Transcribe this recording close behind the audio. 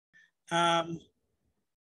Okay.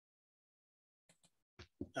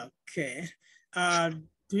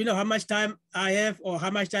 Do you know how much time I have or how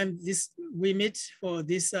much time we meet for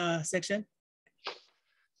this section?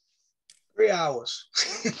 3 hours.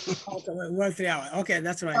 Okay, well, 3 hours. Okay,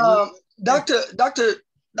 that's right. Dr.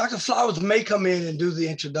 Flowers may come in and do the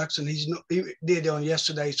introduction. He did it on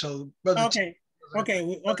yesterday. So, brother. Okay. Okay.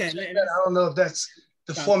 I don't know if that's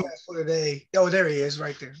the format for today. Oh, there he is,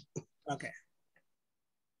 right there. Okay.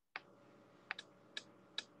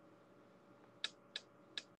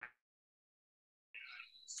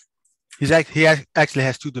 He actually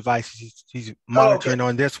has 2 devices. He's monitoring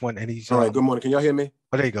on this one, and he's all right. Good morning. Can y'all hear me?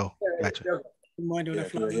 Oh, there you go. Gotcha. Good morning, Dr.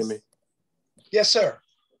 Can you hear me? Yes, sir.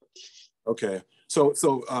 Okay. So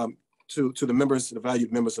to the members, the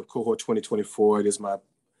valued members of Cohort 2024, it is my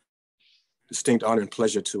distinct honor and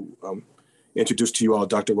pleasure to introduce to you all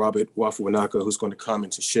Dr. Robert Wafawanaka, who's going to come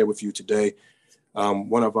and to share with you today.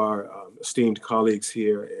 One of our esteemed colleagues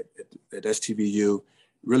here at STVU,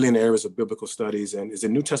 really in the areas of biblical studies, and is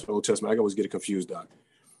it New Testament, Old Testament? I always get it confused, Doc.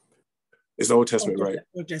 It's the Old Testament, right?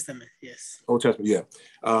 Old Testament, yes. Old Testament, yeah.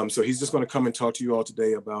 So he's just going to come and talk to you all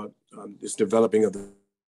today about this developing of the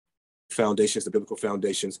foundations, the biblical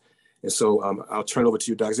foundations. And so I'll turn over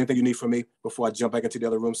to you, Doc. Is there anything you need from me before I jump back into the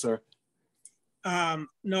other room, sir?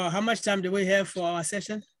 No, how much time do we have for our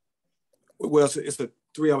session? Well, it's a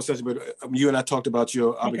 3-hour session, but you and I talked about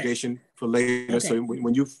your obligation for later. Okay. So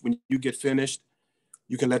when you get finished,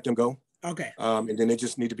 you can let them go. Okay. And then they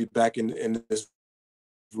just need to be back in this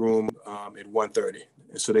room at 1:30.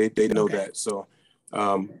 And so they know that. So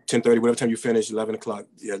 10:30, whatever time you finish, 11 o'clock,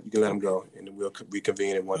 yeah, you can let them go, and then we'll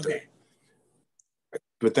reconvene at 1:30. Okay.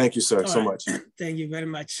 But thank you, sir, so much. Thank you very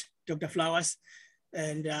much, Dr. Flowers.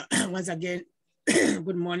 And once again,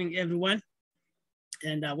 good morning, everyone.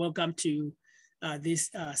 And welcome to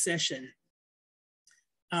this session.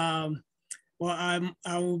 Well,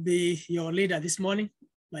 I will be your leader this morning.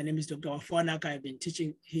 My name is Dr. Wafawanaka. I've been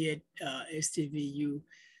teaching here at STVU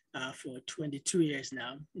for 22 years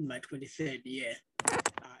now, in my 23rd year.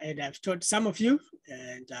 And I've taught some of you,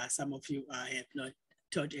 and some of you I have not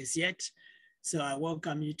taught as yet. So I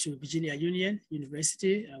welcome you to Virginia Union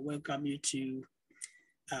University. I welcome you to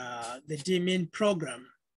the DMIN program,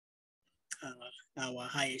 our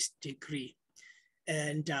highest degree.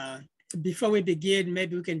 And before we begin,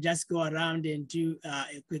 maybe we can just go around and do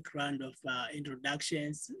a quick round of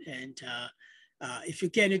introductions. And if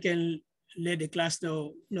you can let the class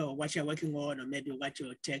know what you're working on, or maybe what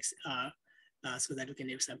your texts are, so that we can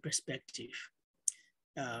have some perspective.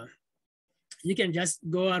 You can just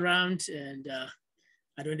go around, and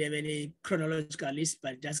I don't have any chronological list,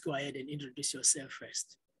 but just go ahead and introduce yourself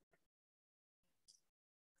first.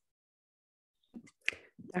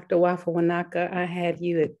 Dr. Wafawanaka, I had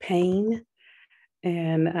you at Payne,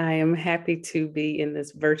 and I am happy to be in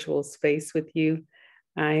this virtual space with you.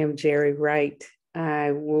 I am Jerry Wright.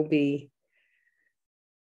 I'm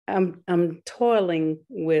toiling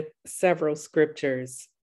with several scriptures.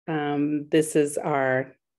 This is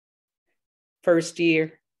our first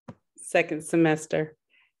year, second semester.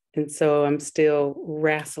 And so I'm still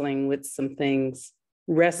wrestling with some things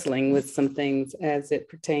as it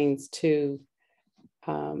pertains to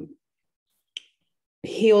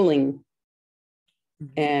healing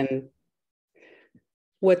and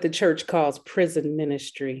what the church calls prison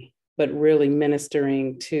ministry, but really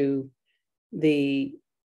ministering to the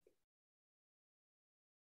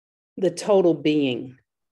total being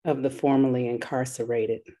of the formerly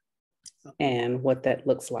incarcerated and what that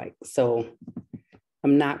looks like. So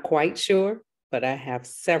I'm not quite sure, but I have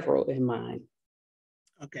several in mind.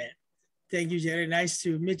 Okay. Thank you, Jerry. Nice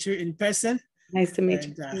to meet you in person. Nice to meet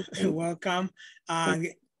you. Welcome.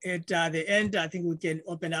 At the end, I think we can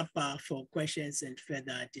open up for questions and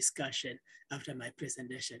further discussion after my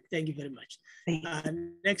presentation. Thank you very much.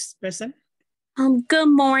 Next person. Good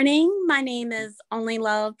morning. My name is Only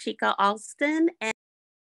Love Chica Alston, and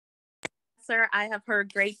sir, I have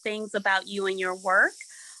heard great things about you and your work.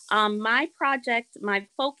 My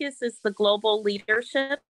focus is the global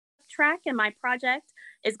leadership track, and my project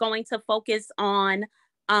is going to focus on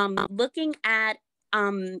looking at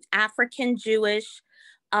African Jewish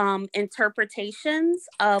interpretations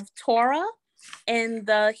of Torah in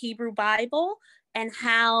the Hebrew Bible, and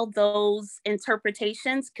how those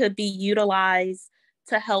interpretations could be utilized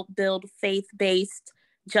to help build faith-based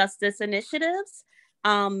justice initiatives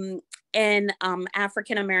in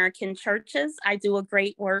African-American churches. I do a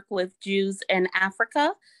great work with Jews in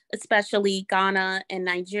Africa, especially Ghana and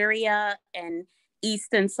Nigeria and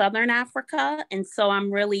East and Southern Africa. And so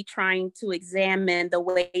I'm really trying to examine the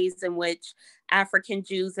ways in which African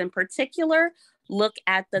Jews in particular look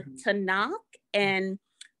at the Tanakh and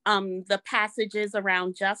the passages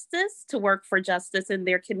around justice, to work for justice in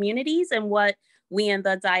their communities, and what we in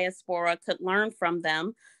the diaspora could learn from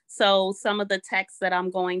them. So some of the texts that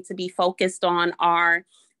I'm going to be focused on are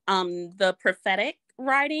the prophetic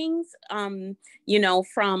writings,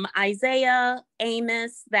 from Isaiah,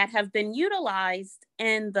 Amos, that have been utilized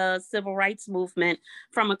in the civil rights movement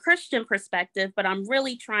from a Christian perspective, but I'm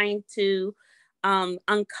really trying to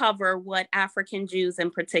uncover what African Jews in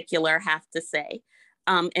particular have to say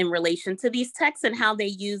in relation to these texts and how they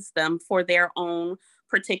use them for their own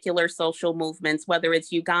particular social movements, whether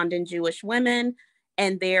it's Ugandan Jewish women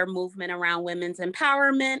and their movement around women's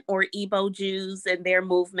empowerment, or Igbo Jews and their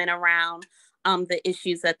movement around the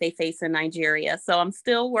issues that they face in Nigeria. So I'm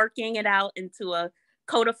still working it out into a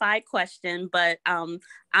codified question, but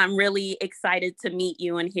I'm really excited to meet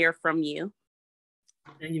you and hear from you.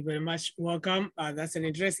 Thank you very much. Welcome. That's an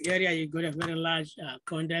interesting area. You got a very large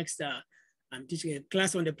context. I'm teaching a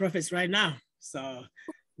class on the prophets right now, so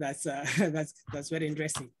that's very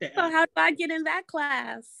interesting. So how do I get in that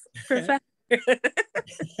class, Professor?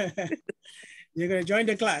 You're going to join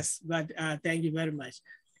the class, but thank you very much.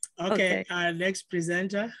 Okay. Our next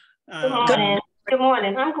presenter. Good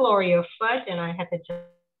morning. I'm Gloria Fudge, and I had to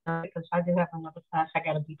join because I do have another class I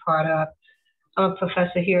got to be part of. I'm a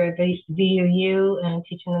professor here at the VUU and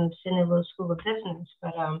teaching in the Sidney Lewis School of Business.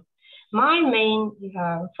 But my main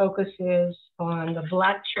focus is on the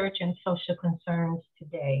Black church and social concerns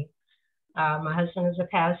today. My husband is a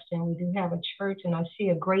pastor, and we do have a church, and I see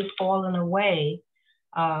a great falling away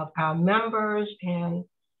of our members, and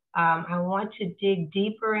I want to dig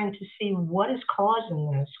deeper and to see what is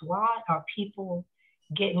causing this. Why are people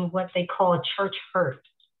getting what they call church hurt?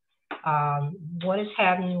 What is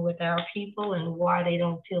happening with our people, and why they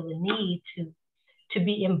don't feel the need to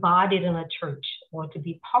be embodied in a church or to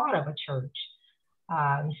be part of a church.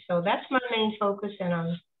 So that's my main focus, and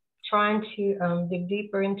I'm trying to dig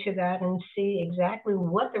deeper into that and see exactly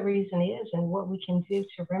what the reason is and what we can do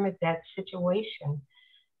to remedy that situation,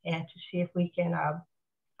 and to see if we can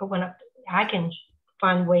open up. I can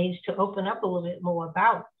find ways to open up a little bit more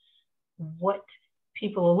about what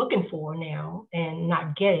people are looking for now and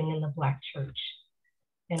not getting in the Black church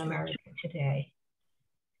in America today.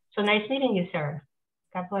 So nice meeting you, sir.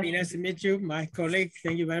 God bless you. Nice to meet you, my colleague.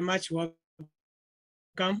 Thank you very much. Welcome.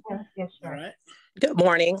 Yes, sir. All right. Good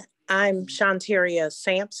morning. I'm Shanteria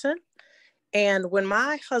Sampson. And when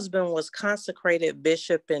my husband was consecrated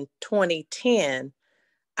bishop in 2010,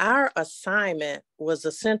 our assignment was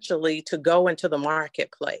essentially to go into the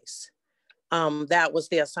marketplace. That was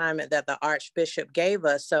the assignment that the Archbishop gave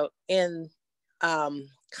us. So in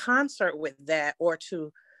concert with that, or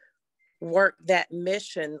to work that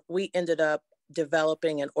mission, we ended up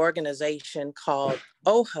developing an organization called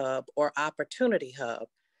OHUB, or Opportunity Hub.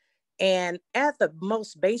 And at the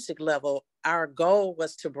most basic level, our goal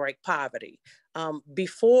was to break poverty.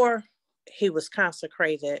 Before he was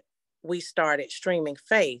consecrated, we started Streaming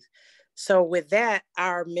Faith. So with that,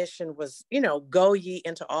 our mission was, go ye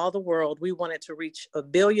into all the world. We wanted to reach 1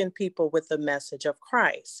 billion people with the message of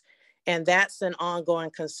Christ. And that's an ongoing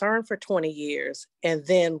concern for 20 years. And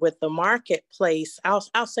then with the marketplace,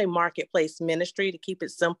 I'll say marketplace ministry to keep it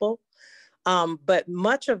simple. But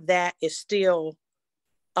much of that is still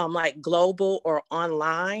like global or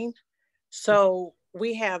online. So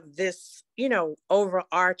we have this,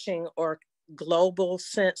 overarching or global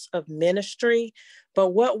sense of ministry. But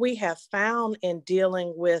what we have found in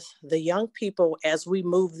dealing with the young people as we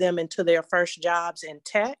move them into their first jobs in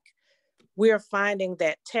tech, we are finding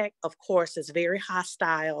that tech, of course, is very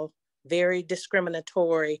hostile, very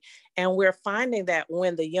discriminatory. And we're finding that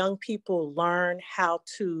when the young people learn how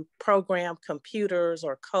to program computers,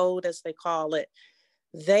 or code as they call it,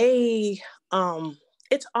 it's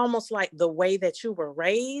almost like the way that you were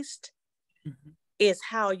raised is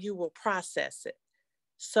how you will process it.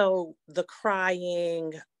 So the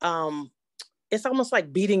crying, it's almost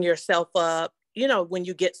like beating yourself up, when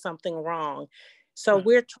you get something wrong. So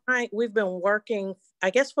we've been working,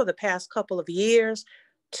 I guess, for the past couple of years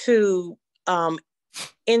to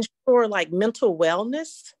ensure like mental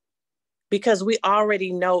wellness, because we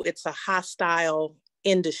already know it's a hostile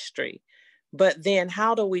industry. But then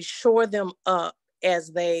how do we shore them up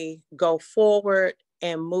as they go forward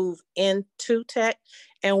and move into tech?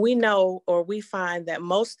 And we know, or we find that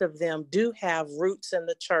most of them do have roots in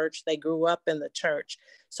the church. They grew up in the church.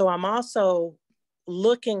 So I'm also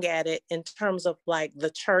looking at it in terms of like the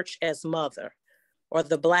church as mother, or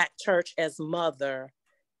the Black church as mother,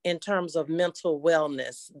 in terms of mental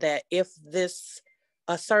wellness, that if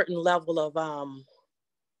a certain level of,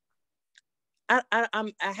 I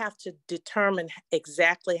have to determine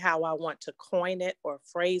exactly how I want to coin it or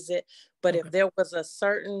phrase it. But if there was a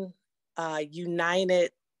certain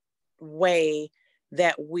united way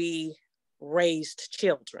that we raised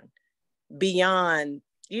children beyond,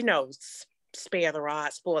 you know, spare the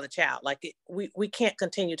rod, spoil the child. Like we can't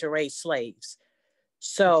continue to raise slaves.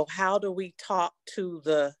 So how do we talk to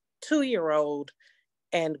the 2-year-old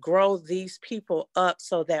and grow these people up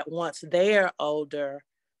so that once they're older,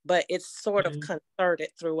 but it's sort of concerted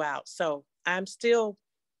throughout. So I'm still,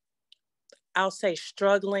 I'll say,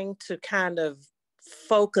 struggling to kind of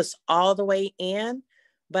focus all the way in,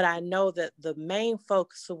 but I know that the main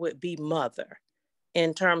focus would be mother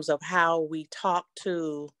in terms of how we talk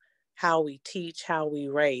to, how we teach, how we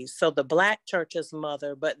raise. So the Black church is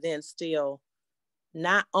mother, but then still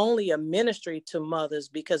not only a ministry to mothers,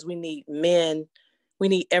 because we need men, we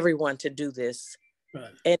need everyone to do this.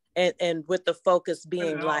 Right. And with the focus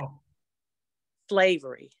being like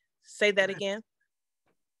slavery. Say that again.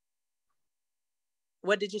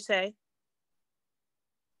 What did you say?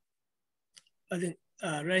 I think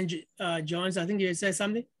Randy Jones, I think you said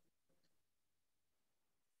something.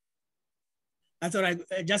 I thought I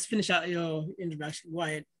just finished out your introduction. Go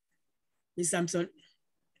ahead, Ms. Sampson.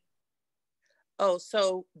 Oh,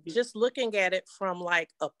 so just looking at it from like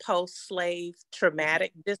a post-slave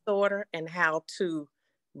traumatic disorder and how to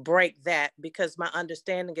break that, because my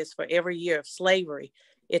understanding is for every year of slavery,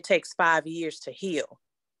 it takes 5 years to heal.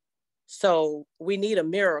 So we need a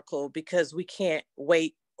miracle because we can't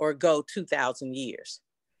wait or go 2,000 years.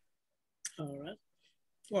 All right.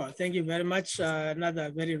 Well, thank you very much. Another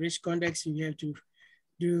very rich context. You have to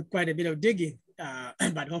do quite a bit of digging,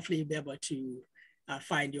 but hopefully you'll be able to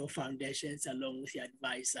find your foundations along with your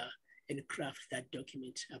advisor and craft that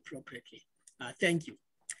document appropriately. Thank you.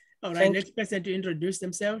 All right, next person to introduce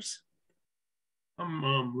themselves.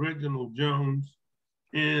 I'm Reginald Jones,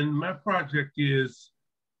 and my project is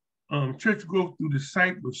church growth through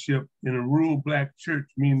discipleship in a rural Black church,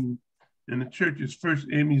 meaning in the church is First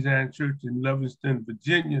Amy Zion Church in Livingston,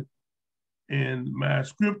 Virginia. And my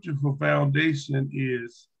scripture for foundation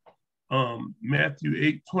is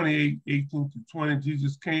Matthew 8:28-18-20.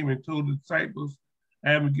 Jesus came and told the disciples,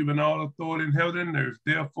 I have been given all authority in heaven and earth.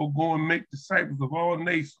 Therefore, go and make disciples of all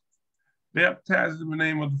nations, baptize them in the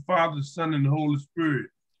name of the Father, the Son, and the Holy Spirit.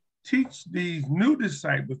 Teach these new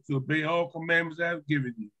disciples to obey all commandments I have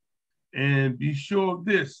given you. And be sure of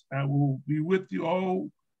this, I will be with you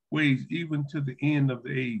always, even to the end of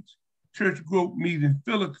the age. Church growth meeting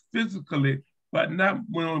physically, but not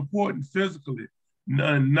more important physically,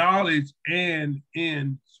 knowledge and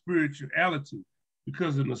in spirituality.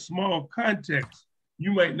 Because in a small context,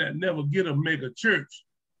 you might not never get a mega church,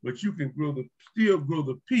 but you can still grow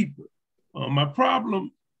the people. My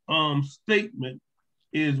problem statement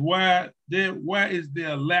is why is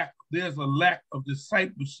there a lack? There's a lack of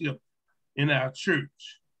discipleship in our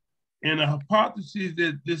church, and a hypothesis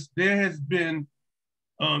that there has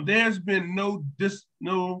been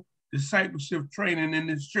no discipleship training in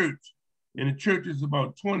this church, and the church is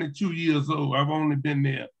about 22 years old. I've only been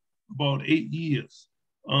there about 8 years.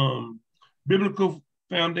 Biblical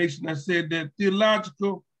foundation, I said that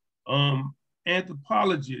theological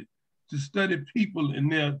anthropology to study people and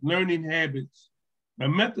their learning habits. My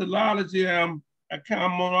methodology, I'm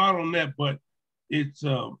more out on that, but it's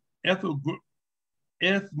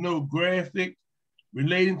ethnographic,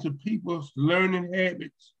 relating to people's learning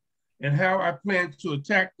habits, and how I plan to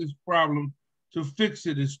attack this problem to fix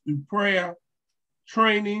it is through prayer,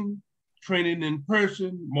 training in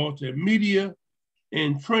person, multimedia,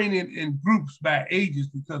 and training in groups by ages,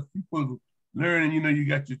 because people learning, you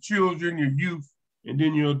got your children, your youth, and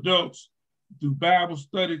then your adults, through Bible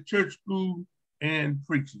study, church school, and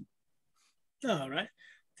preaching. All right.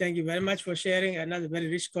 Thank you very much for sharing another very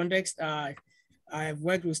rich context. I have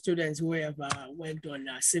worked with students who have worked on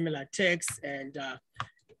similar texts, and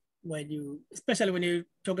especially when you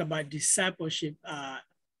talk about discipleship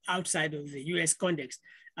outside of the U.S. context,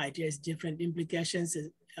 it has different implications,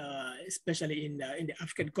 especially in the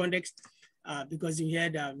African context, because you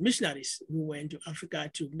had missionaries who went to Africa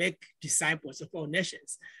to make disciples of all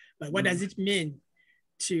nations. But what does it mean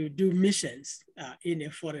to do missions in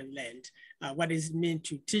a foreign land? What does it mean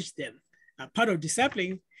to teach them? Part of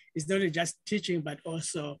discipling is not only just teaching, but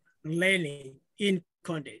also learning in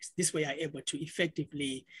context. This way, you're able to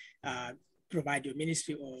effectively provide your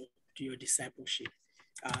ministry or do your discipleship.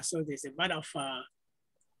 So there's a matter of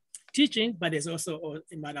teaching, but there's also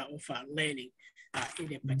a matter of learning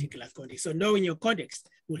in a particular context. So knowing your context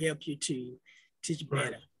will help you to teach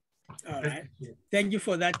better. All right. Thank you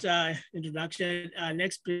for that introduction.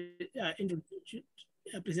 Next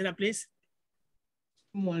presenter, please.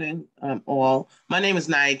 Good morning, all. My name is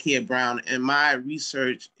Naikia Brown, and my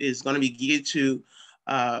research is going to be geared to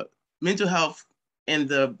mental health in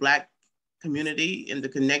the Black community and the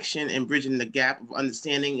connection and bridging the gap of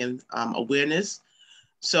understanding and awareness.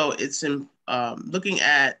 So it's in looking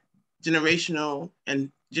at generations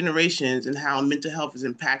and how mental health is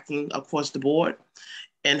impacting across the board,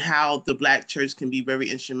 and how the Black church can be very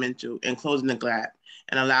instrumental in closing the gap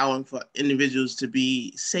and allowing for individuals to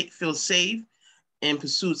be safe, feel safe in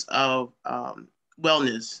pursuits of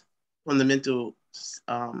wellness from the mental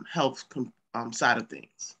health side of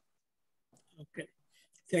things. Okay,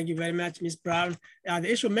 thank you very much, Ms. Brown.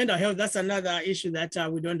 The issue of mental health, that's another issue that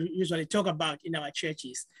we don't usually talk about in our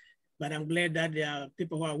churches, but I'm glad that there are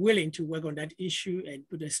people who are willing to work on that issue and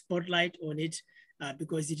put a spotlight on it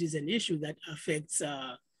because it is an issue that affects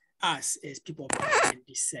us as people of African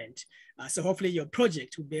descent. So hopefully your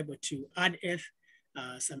project will be able to unearth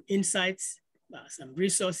some insights, some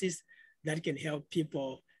resources that can help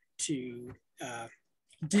people to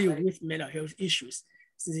deal with mental health issues,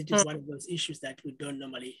 since it is one of those issues that we don't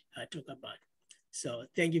normally talk about. So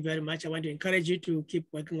thank you very much. I want to encourage you to keep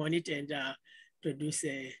working on it and produce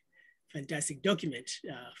a fantastic document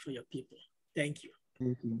for your people. Thank you.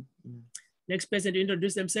 Next person to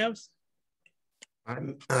introduce themselves.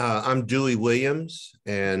 I'm Dewey Williams,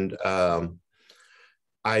 and I'm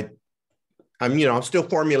still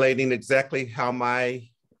formulating exactly how my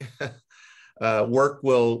work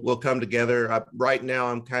will come together. Right now,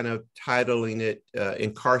 I'm kind of titling it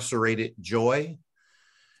Incarcerated Joy.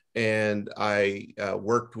 And I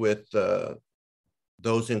worked with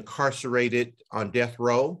those incarcerated on death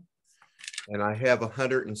row. And I have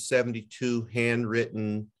 172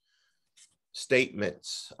 handwritten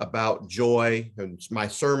statements about joy, and my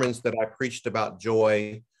sermons that I preached about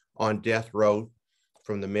joy on death row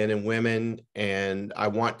from the men and women. And I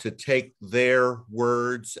want to take their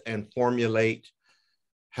words and formulate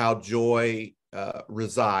how joy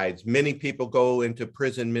resides. Many people go into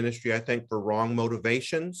prison ministry, I think, for wrong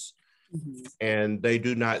motivations. And they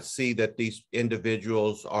do not see that these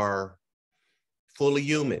individuals are fully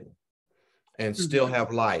human and still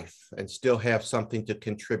have life and still have something to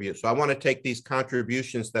contribute. So I want to take these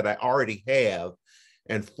contributions that I already have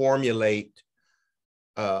and formulate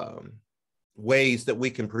ways that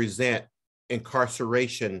we can present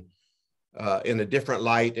incarceration in a different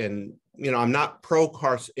light. And, I'm not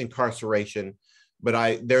pro-incarceration,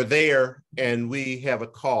 but they're there and we have a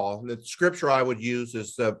call. The scripture I would use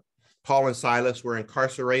is Paul and Silas were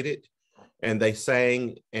incarcerated and they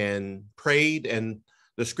sang and prayed, and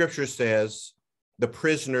the scripture says the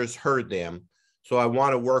prisoners heard them. So I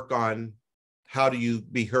want to work on how do you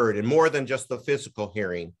be heard, and more than just the physical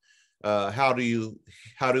hearing. How do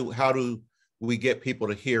we get people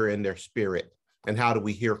to hear in their spirit, and how do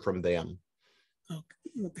we hear from them?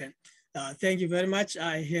 Okay. Thank you very much.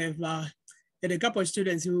 I have had a couple of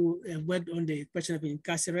students who have worked on the question of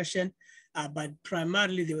incarceration, but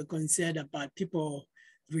primarily they were concerned about people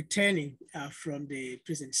returning from the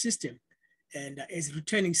prison system. And as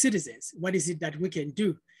returning citizens, what is it that we can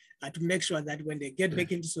do to make sure that when they get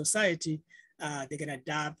back into society, they can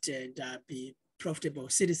adapt and be profitable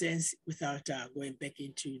citizens without going back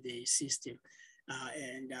into the system.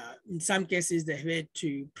 And in some cases, they had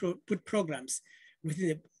to put programs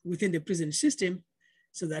within the prison system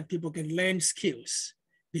so that people can learn skills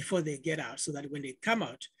before they get out, so that when they come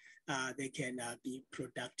out, they can be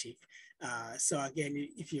productive. So again,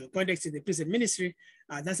 if your context is the prison ministry,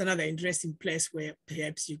 that's another interesting place where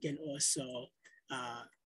perhaps you can also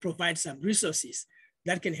provide some resources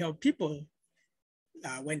that can help people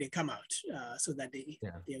when they come out, so that they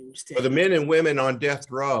will stay. Well, the men and women on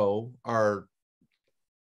death row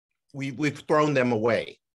we've thrown them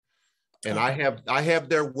away. And okay. I have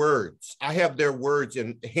their words. I have their words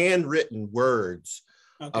in handwritten words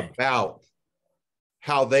about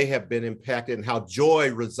how they have been impacted and how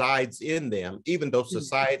joy resides in them, even though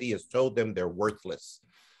society has told them they're worthless.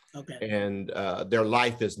 And their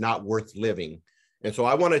life is not worth living. And so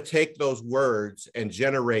I want to take those words and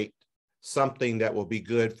generate something that will be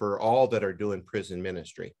good for all that are doing prison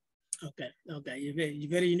ministry. Okay. You're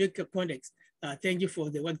very unique context. Thank you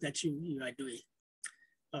for the work that you are doing.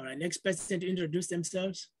 All right, next person to introduce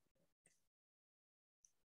themselves.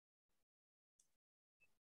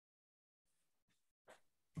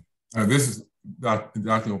 This is Dr.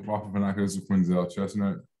 Wafawanaka. This is Quinzel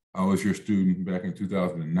Chestnut. I was your student back in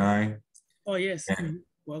 2009. Oh, yes.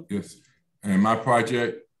 Well, yes. And my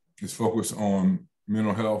project is focused on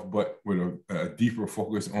mental health, but with a deeper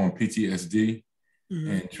focus on PTSD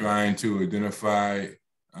and trying to identify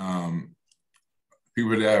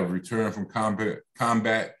people that have returned from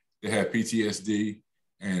combat that have PTSD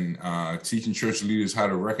and teaching church leaders how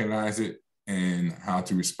to recognize it and how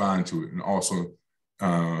to respond to it, and also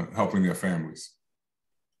helping their families.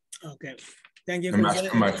 Okay, thank you. And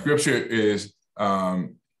my scripture is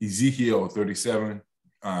Ezekiel 37,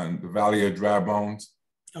 the Valley of Dry Bones.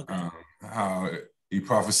 Okay. How he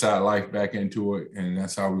prophesied life back into it, and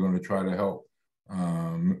that's how we're going to try to help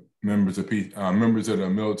members of the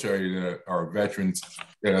military that are veterans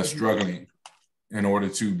that are struggling, in order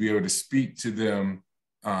to be able to speak to them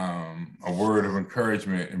a word of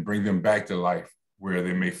encouragement and bring them back to life where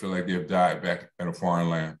they may feel like they've died back in a foreign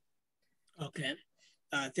land. Okay.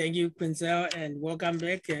 Thank you, Quinzel, and welcome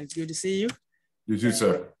back, and it's good to see you. You too,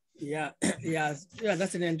 sir. Yeah, yeah,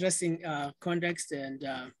 that's an interesting context, and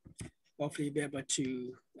hopefully be able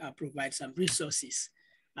to provide some resources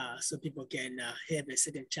so people can have a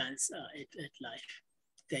second chance at life.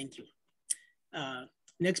 Thank you.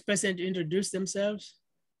 Next person to introduce themselves.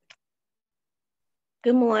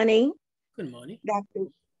 Good morning. Good morning.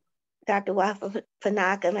 Dr.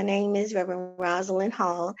 Wafawanaka. My name is Reverend Rosalind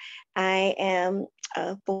Hall. I am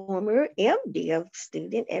a former MD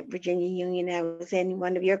student at Virginia Union. I was in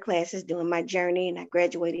one of your classes doing my journey, and I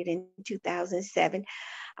graduated in 2007.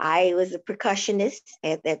 I was a percussionist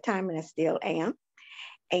at that time, and I still am.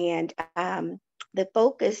 And the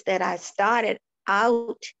focus that I started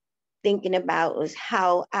out thinking about was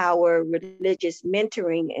how our religious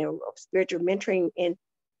mentoring and spiritual mentoring and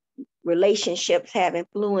relationships have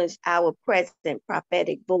influenced our present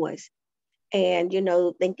prophetic voice. And, you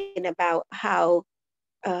know, thinking about how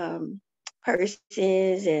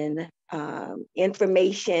persons and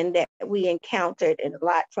information that we encountered, and a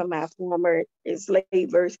lot from our former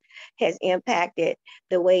enslavers, has impacted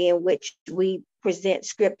the way in which we present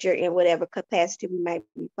scripture in whatever capacity we might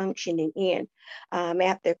be functioning in.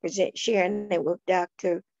 After sharing it with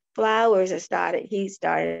Dr. Flowers, he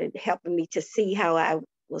started helping me to see how I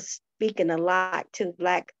was speaking a lot to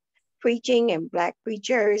Black preaching and Black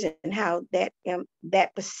preachers, and how that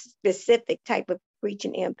specific type of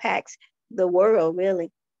preaching impacts the world,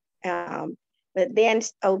 really. But then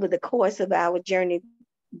over the course of our journey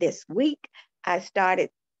this week, I started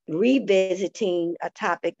revisiting a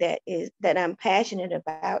topic that I'm passionate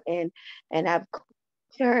about, and I've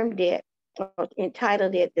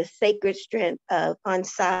entitled it "The Sacred Strength of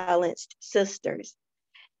Unsilenced Sisters."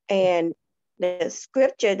 And the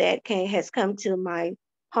scripture that has come to my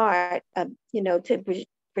heart, to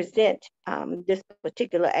present this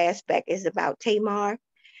particular aspect, is about Tamar.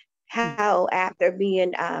 How after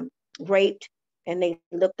being raped, and they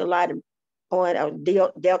looked a lot on, or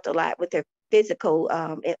dealt a lot with her physical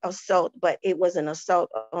assault, but it was an assault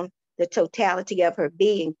on the totality of her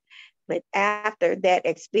being. But after that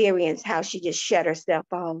experience, how she just shut herself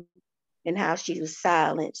off and how she was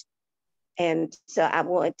silenced. And so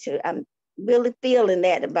I'm really feeling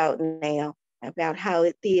that about how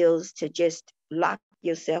it feels to just lock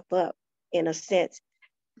yourself up, in a sense,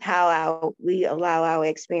 how we allow our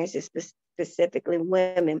experiences, specifically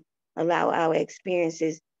women, allow our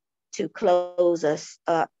experiences to close us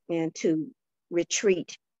up and to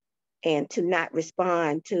retreat and to not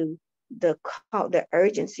respond to the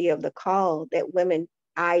urgency of the call that women,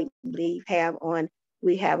 I believe,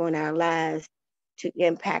 we have on our lives to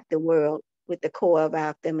impact the world with the core of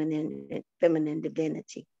our feminine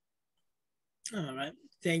divinity. All right.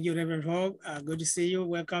 Thank you, Reverend Hogg. Good to see you.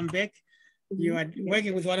 Welcome back. You are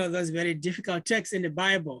working with one of those very difficult texts in the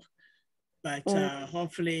Bible, but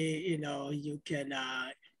hopefully, you can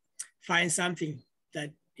find something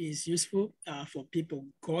that is useful for people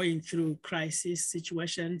going through crisis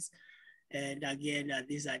situations. And again,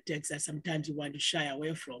 these are texts that sometimes you want to shy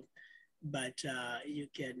away from, but you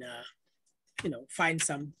can, find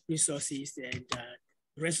some resources and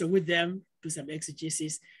wrestle with them, do some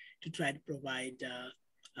exegesis to try to provide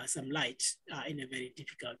some light in a very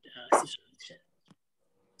difficult situation.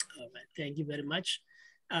 All right, thank you very much.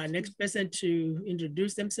 Next person to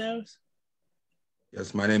introduce themselves.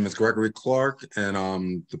 Yes, my name is Gregory Clark,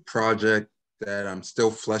 and the project that I'm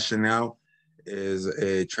still fleshing out is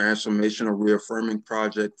a transformational reaffirming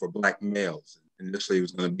project for Black males. Initially, it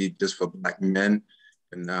was going to be just for Black men,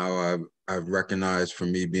 and now I've recognized,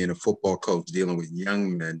 from me being a football coach dealing with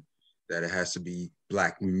young men, that it has to be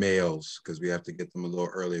Black males, because we have to get them a little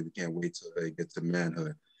earlier. We can't wait till they get to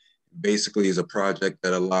manhood. Basically, is a project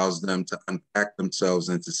that allows them to unpack themselves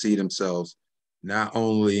and to see themselves not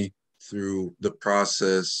only through the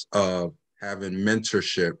process of having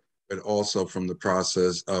mentorship, but also from the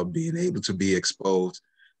process of being able to be exposed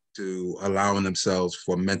to allowing themselves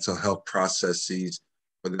for mental health processes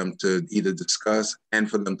for them to either discuss and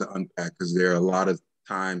for them to unpack, because there are a lot of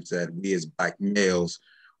times that we as Black males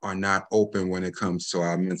are not open when it comes to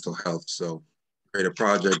our mental health. So create a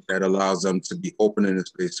project that allows them to be open in the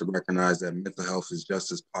space to recognize that mental health is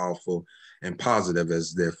just as powerful and positive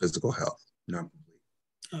as their physical health.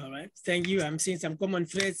 All right, thank you. I'm seeing some common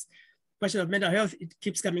threads. Question of mental health, it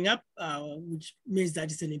keeps coming up, which means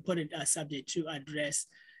that it's an important subject to address.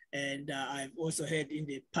 And I've also heard in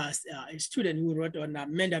the past a student who wrote on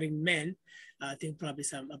mentoring men, I think probably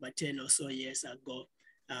about 10 or so years ago.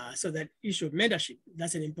 So that issue of mentorship,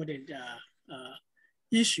 that's an important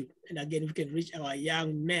issue. And again, we can reach our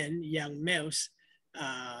young men, young males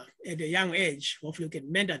at a young age. Hopefully we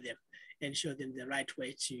can mentor them and show them the right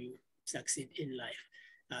way to succeed in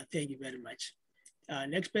life. Thank you very much.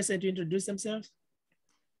 Next person to introduce themselves.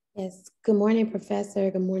 Yes, good morning,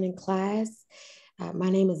 Professor. Good morning, class. My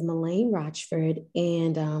name is Melaine Rochford,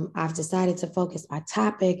 and I've decided to focus my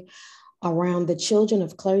topic around the children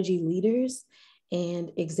of clergy leaders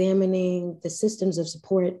and examining the systems of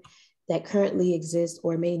support that currently exist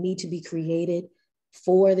or may need to be created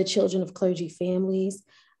for the children of clergy families,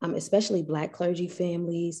 especially Black clergy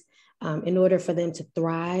families, in order for them to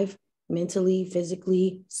thrive mentally,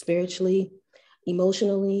 physically, spiritually,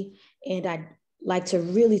 emotionally. And I'd like to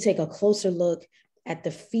really take a closer look at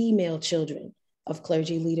the female children of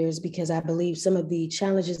clergy leaders, because I believe some of the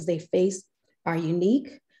challenges they face are unique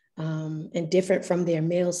and different from their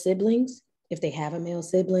male siblings, if they have a male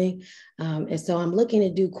sibling. And so I'm looking to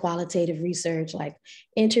do qualitative research like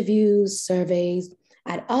interviews, surveys.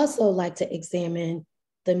 I'd also like to examine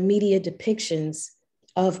the media depictions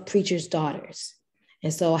of preachers' daughters.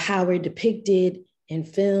 And so how we're depicted in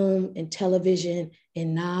film, in television,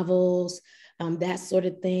 in novels, that sort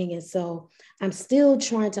of thing. And so I'm still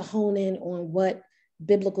trying to hone in on what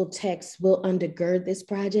biblical texts will undergird this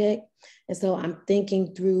project. And so I'm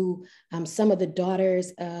thinking through some of the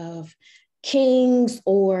daughters of kings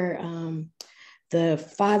or the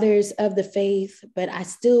fathers of the faith, but I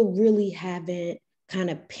still really haven't kind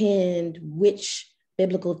of pinned which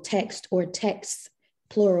biblical text or texts,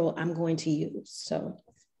 plural, I'm going to use. So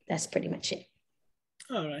that's pretty much it.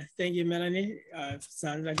 All right, thank you, Melanie.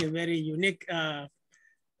 Sounds like a very unique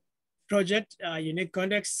project, unique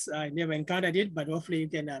context. I never encountered it, but hopefully you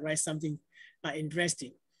can write something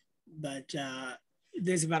interesting. But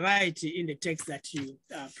there's variety in the text that you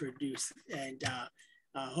produce, and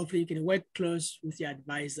hopefully you can work close with your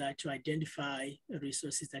advisor to identify the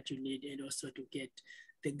resources that you need and also to get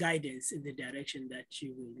the guidance in the direction that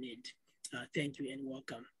you will need. Thank you and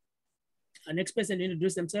welcome. Next person to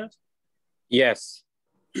introduce themselves. Yes,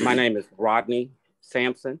 my name is Rodney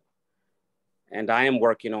Sampson, and I am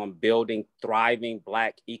working on building thriving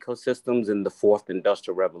Black ecosystems in the fourth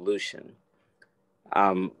industrial revolution.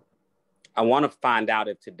 I want to find out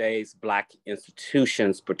if today's Black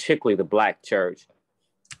institutions, particularly the Black church,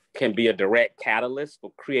 can be a direct catalyst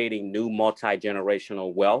for creating new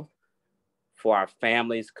multi-generational wealth for our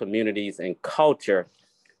families, communities, and culture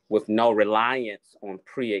with no reliance on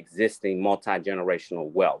pre-existing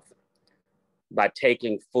multi-generational wealth by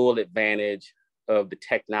taking full advantage of the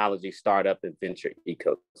technology startup and venture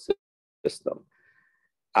ecosystem.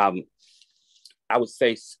 I would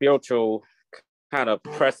say spiritual kind of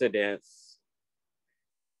precedence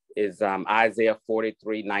is Isaiah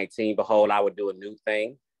 43:19, behold, I would do a new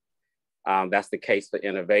thing. That's the case for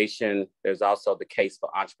innovation. There's also the case for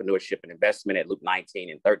entrepreneurship and investment at Luke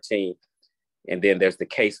 19:13. And then there's the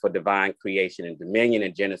case for divine creation and dominion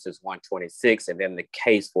in Genesis 1:26, and then the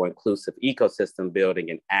case for inclusive ecosystem building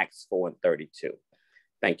in Acts 4:32.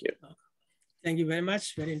 Thank you. Thank you very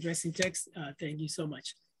much. Very interesting text. Thank you so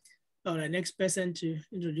much. All right, next person to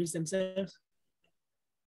introduce themselves.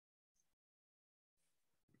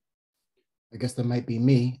 I guess that might be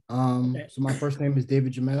me. So my first name is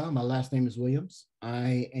David Jamel. My last name is Williams.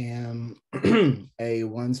 I am a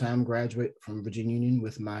one-time graduate from Virginia Union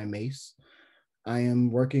with my MACE. I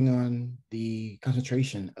am working on the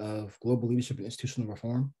concentration of global leadership and institutional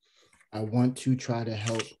reform. I want to try to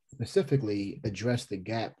help specifically address the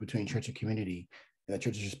gap between church and community and the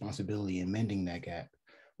church's responsibility in mending that gap,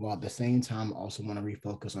 while at the same time also want to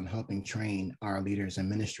refocus on helping train our leaders in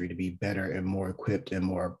ministry to be better and more equipped and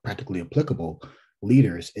more practically applicable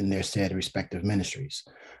leaders in their said respective ministries.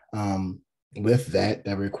 With that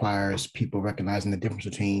requires people recognizing the difference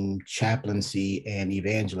between chaplaincy and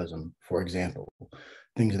evangelism, for example,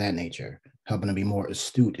 things of that nature, helping them be more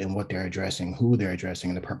astute in what they're addressing, who they're addressing,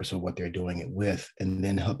 and the purpose of what they're doing it with, and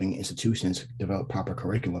then helping institutions develop proper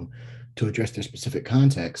curriculum to address their specific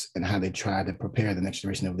context and how they try to prepare the next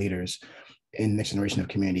generation of leaders and next generation of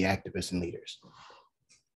community activists and leaders,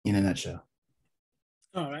 in a nutshell.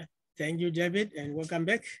 All right. Thank you, David, and welcome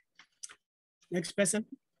back. Next person.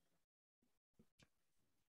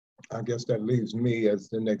 I guess that leaves me as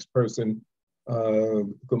the next person.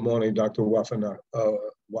 Good morning, Dr. Wafawanaka.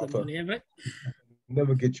 Good morning, Everett.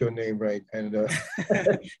 Never get your name right. And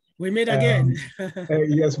we meet again.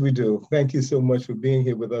 Yes, we do. Thank you so much for being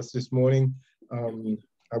here with us this morning. I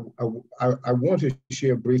want to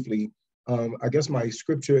share briefly. I guess my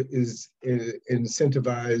scripture is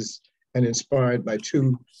incentivized and inspired by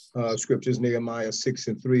two scriptures, Nehemiah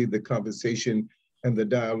 6:3, the conversation and the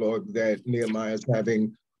dialogue that Nehemiah is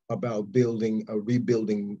having about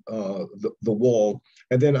rebuilding the wall.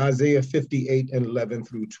 And then Isaiah 58:11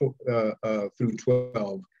 through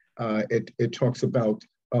 12. It talks about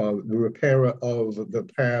the repairer of the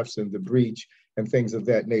paths and the breach and things of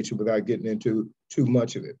that nature without getting into too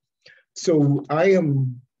much of it. So I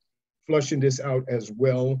am flushing this out as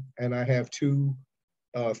well. And I have two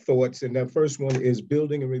thoughts. And that first one is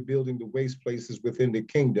building and rebuilding the waste places within the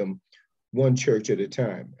kingdom, one church at a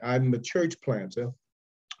time. I'm a church planter,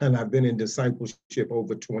 and I've been in discipleship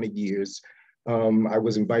over 20 years. I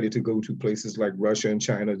was invited to go to places like Russia and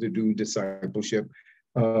China to do discipleship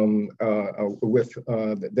with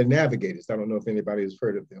the Navigators. I don't know if anybody has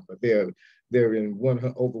heard of them, but they're in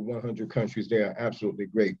over 100 countries. They are absolutely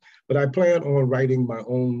great. But I plan on writing my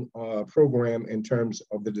own program in terms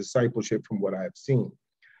of the discipleship from what I've seen.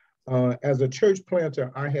 As a church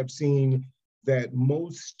planter, I have seen that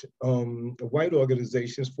most white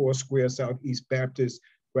organizations, Foursquare, Southeast Baptist,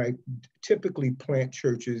 right, typically plant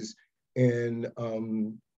churches in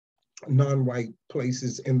non-white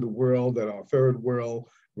places in the world that are third world,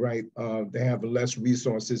 right? They have less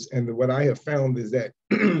resources. And what I have found is that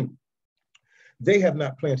they have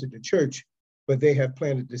not planted the church, but they have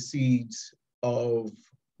planted the seeds of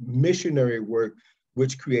missionary work,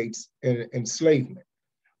 which creates enslavement.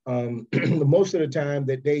 Most of the time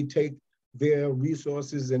that they take their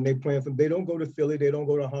resources and they plant them, they don't go to Philly, they don't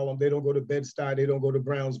go to Harlem, they don't go to Bed-Stuy, they don't go to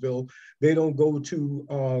Brownsville, they don't go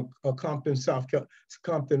to Compton,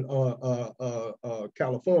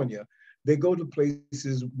 California. They go to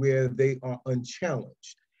places where they are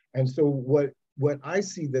unchallenged. And so what I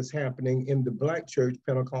see that's happening in the Black church,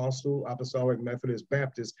 Pentecostal, Apostolic, Methodist,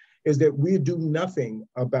 Baptist, is that we do nothing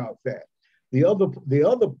about that. The other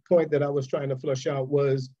point that I was trying to flush out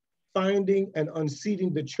was finding and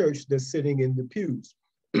unseating the church that's sitting in the pews.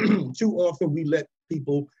 Too often we let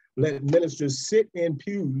ministers sit in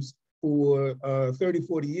pews for 30,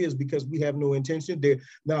 40 years because we have no intention there.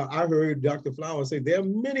 Now, I heard Dr. Flowers say there are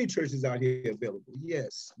many churches out here available.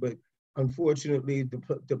 Yes, but unfortunately,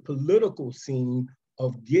 the political scene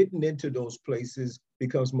of getting into those places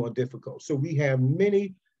becomes more difficult. So we have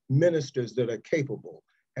many ministers that are capable,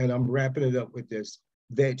 and I'm wrapping it up with this,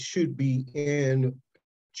 that should be in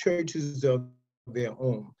churches of their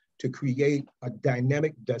own to create a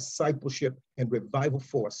dynamic discipleship and revival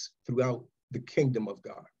force throughout the kingdom of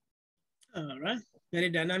God. All right, very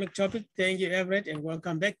dynamic topic. Thank you, Everett, and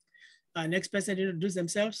welcome back. Next person to introduce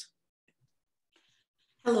themselves.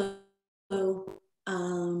 Hello,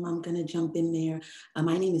 I'm gonna jump in there.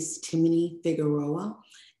 My name is Timony Figueroa,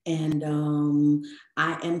 and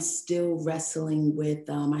I am still wrestling with,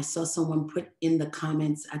 I saw someone put in the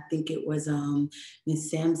comments, I think it was Ms.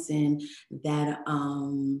 Sampson, that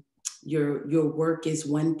your work is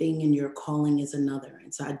one thing and your calling is another.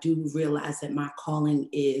 And so I do realize that my calling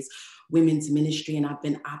is women's ministry, and I've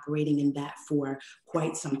been operating in that for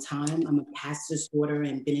quite some time. I'm a pastor's daughter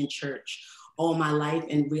and been in church all my life,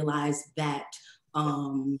 and realized that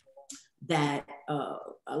a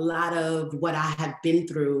lot of what I have been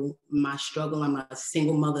through, my struggle, I'm a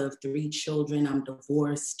single mother of 3 children, I'm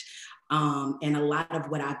divorced, and a lot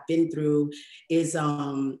of what I've been through is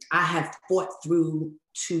I have fought through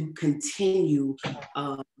to continue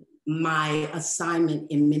my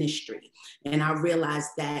assignment in ministry. And I realized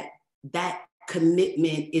that that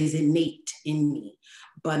commitment is innate in me.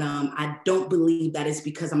 But I don't believe that it's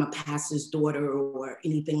because I'm a pastor's daughter or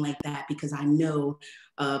anything like that, because I know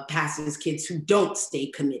pastors' kids who don't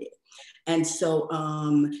stay committed. And so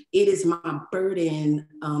it is my burden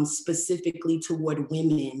specifically toward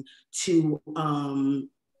women to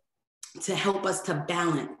help us to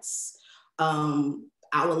balance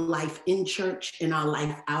our life in church and our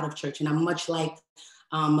life out of church. And I'm much like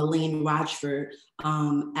Elaine Rochford,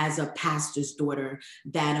 as a pastor's daughter,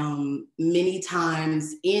 that many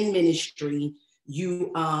times in ministry,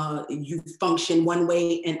 you function one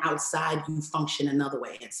way and outside you function another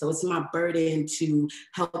way. And so it's my burden to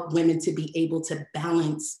help women to be able to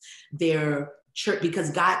balance their church,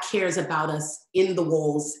 because God cares about us in the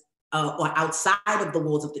walls or outside of the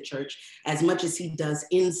walls of the church as much as he does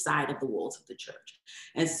inside of the walls of the church.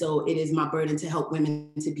 And so it is my burden to help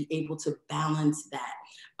women to be able to balance that.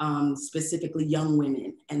 specifically young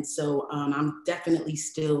women. And so I'm definitely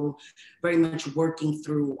still very much working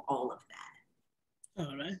through all of that.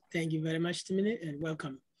 All right, thank you very much, Timini, and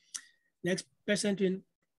welcome. Next person to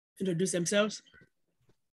introduce themselves.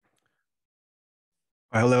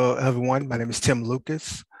 Hello, everyone. My name is Tim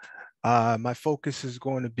Lucas. My focus is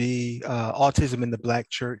going to be autism in the Black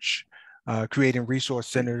church, creating resource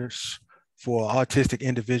centers for autistic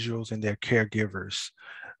individuals and their caregivers.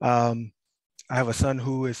 I have a son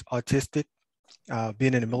who is autistic.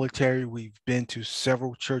 Being in the military, we've been to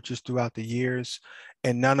several churches throughout the years,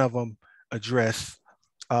 and none of them address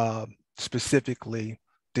specifically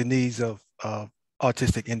the needs of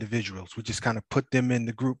autistic individuals. We just kind of put them in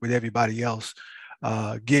the group with everybody else,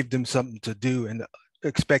 gave them something to do, and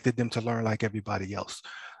expected them to learn like everybody else.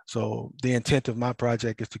 So the intent of my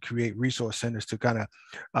project is to create resource centers to kind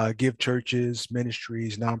of give churches,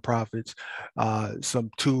 ministries, nonprofits some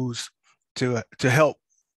tools to help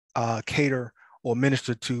cater or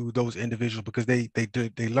minister to those individuals, because they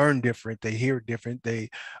learn different, they hear different, they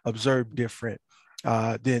observe different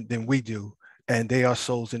than we do, and they are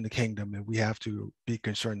souls in the kingdom, and we have to be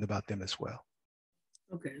concerned about them as well.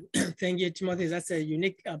 Okay, thank you, Timothy. That's a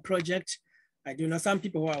unique project. I do know some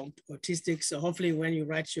people who are autistic, so hopefully when you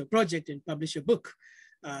write your project and publish your book,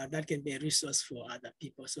 that can be a resource for other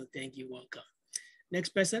people. So thank you, welcome. Next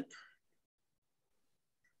person.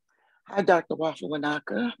 Hi, Dr.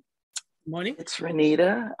 Wafawanaka. Morning. It's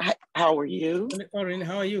Renita. How are you? Renita,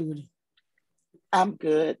 how are you? I'm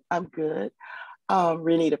good. I'm good.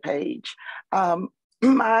 Renita Page.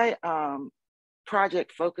 My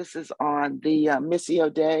project focuses on the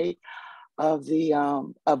Missio Dei of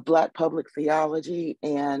Black public theology,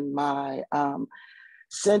 and my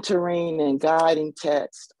centering and guiding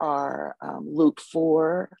texts are Luke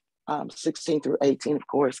 4, 16 through 18, of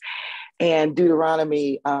course, and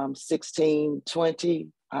Deuteronomy 16:20,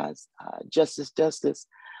 justice,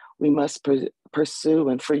 we must pursue,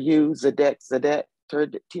 and for you, Zedek,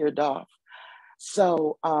 Tirdoff.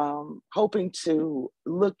 So hoping to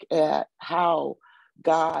look at how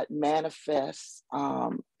God manifests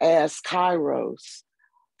as Kairos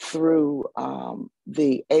through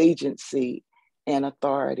the agency and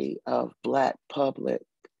authority of Black public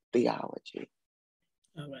theology.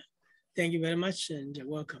 All right. Thank you very much, and you're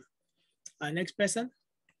welcome. Next person.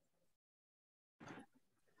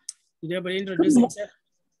 Did everybody introduce themselves?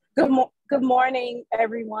 Good morning,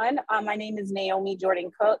 everyone. My name is Naomi Jordan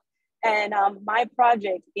Cook, and my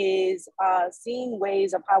project is seeing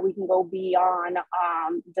ways of how we can go beyond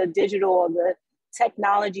the digital or the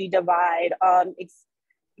technology divide,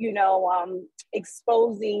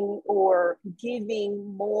 exposing or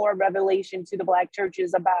giving more revelation to the Black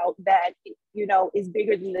churches about that, is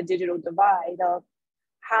bigger than the digital divide, of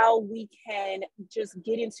how we can just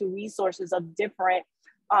get into resources of different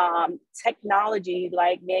technology,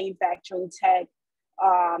 like manufacturing tech,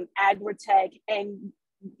 agri-tech, and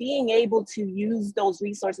being able to use those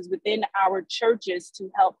resources within our churches to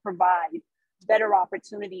help provide better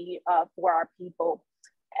opportunity for our people.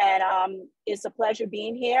 And it's a pleasure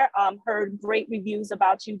being here. Heard great reviews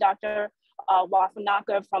about you, Dr.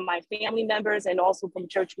 Wafawanaka, from my family members and also from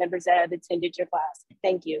church members that have attended your class.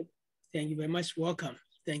 Thank you. Thank you very much. Welcome.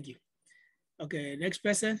 Thank you. Okay, next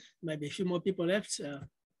person. Might be a few more people left.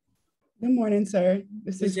 Good morning, sir.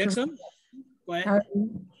 This is Jackson. Go ahead.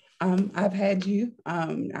 I've had you.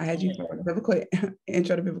 I had you for biblical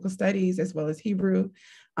intro to biblical studies as well as Hebrew.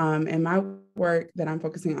 And my work that I'm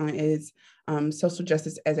focusing on is social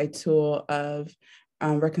justice as a tool of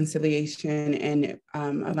reconciliation and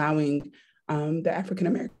allowing the African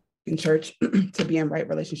American church to be in right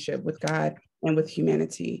relationship with God and with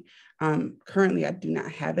humanity. Currently, I do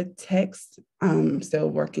not have a text. I'm still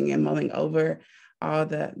working and mulling over all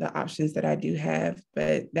the options that I do have,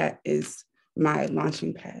 but that is my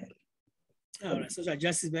launching pad. All right, social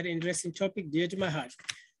justice, very interesting topic, dear to my heart.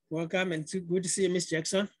 Welcome, and good to see you, Ms.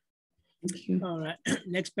 Jackson. Thank you. All right,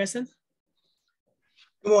 next person.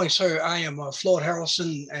 Good morning, sir. I am Floyd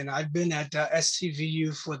Harrelson, and I've been at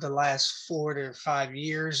STVU for the last 4 to 5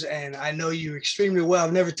 years, and I know you extremely well.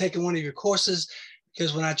 I've never taken one of your courses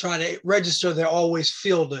because when I try to register, they're always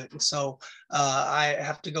filled. And so I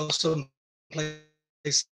have to go someplace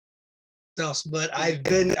else, but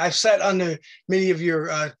I've sat under many of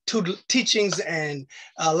your teachings and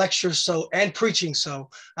lectures and preaching, so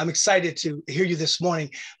I'm excited to hear you this morning.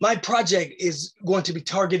 My project is going to be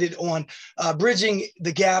targeted on bridging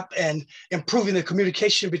the gap and improving the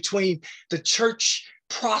communication between the church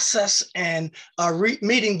process and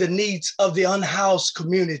meeting the needs of the unhoused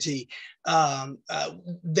community.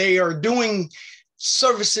 They are doing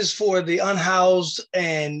services for the unhoused,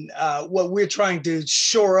 and what we're trying to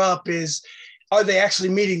shore up is, are they actually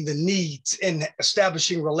meeting the needs in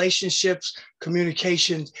establishing relationships,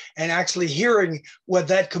 communications, and actually hearing what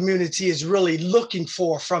that community is really looking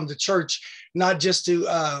for from the church, not just to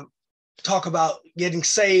talk about getting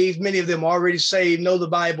saved. Many of them are already saved, know the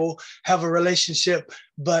Bible, have a relationship,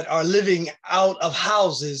 but are living out of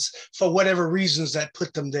houses for whatever reasons that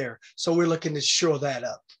put them there. So we're looking to shore that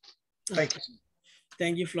up. Thank you.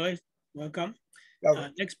 Thank you, Floyd. Welcome.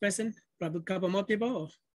 Next person, probably a couple more people. Or?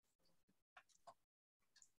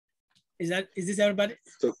 Is this everybody?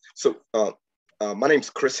 My name's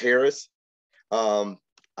Chris Harris.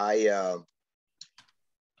 I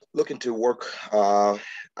looking to work. I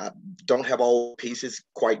don't have all pieces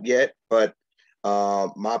quite yet, but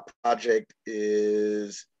my project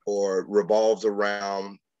revolves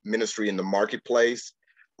around ministry in the marketplace,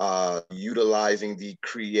 utilizing the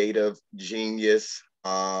creative genius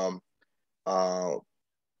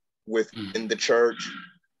within the church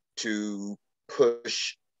to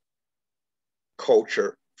push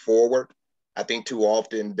culture forward. I think too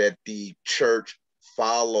often that the church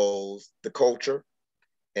follows the culture,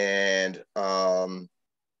 and to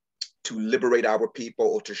liberate our people,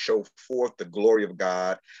 or to show forth the glory of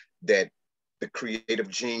God, that the creative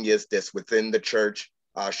genius that's within the church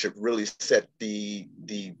should really set the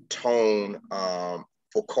tone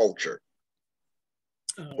for culture,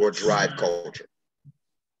 or drive culture.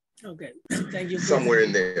 Okay, thank you. Somewhere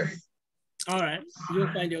in there. All right,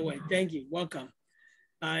 you'll find your way. Thank you. Welcome.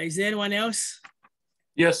 Is there anyone else?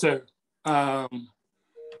 Yes, sir. My name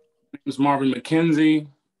is Marvin McKenzie,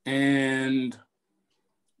 and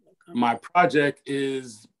my project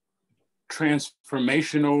is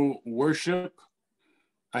transformational worship.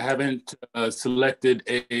 I haven't selected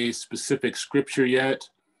a specific scripture yet.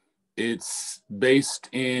 It's based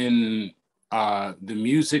in the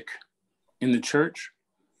music in the church,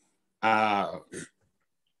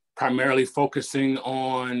 primarily focusing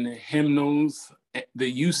on hymnals, the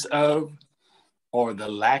use of, or the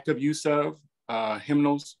lack of use of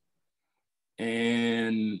hymnals.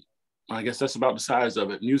 And I guess that's about the size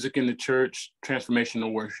of it. Music in the church,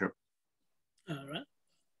 transformational worship. All right.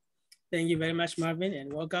 Thank you very much, Marvin,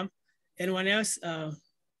 and welcome. Anyone else? One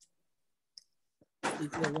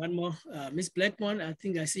more. Miss Blackmon, I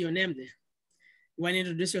think I see your name there. You want to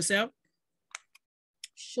introduce yourself?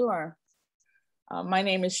 Sure. My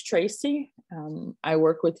name is Tracy. I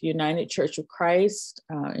work with United Church of Christ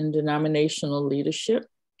in denominational leadership.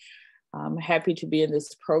 I'm happy to be in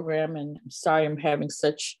this program, and I'm sorry I'm having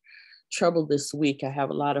such trouble this week. I have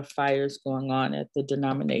a lot of fires going on at the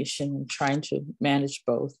denomination and trying to manage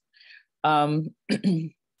both. And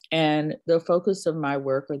the focus of my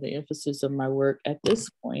work, or the emphasis of my work at this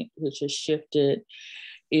point, which has shifted,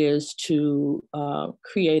 is to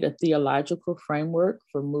create a theological framework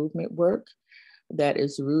for movement work that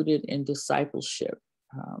is rooted in discipleship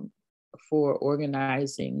for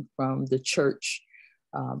organizing from the church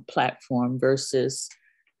platform versus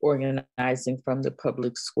organizing from the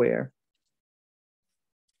public square.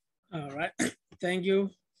 All right, thank you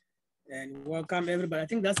and welcome everybody. I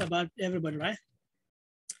think that's about everybody, right?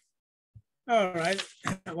 All right,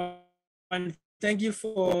 well, thank you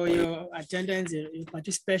for your attendance, your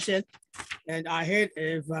participation. And I heard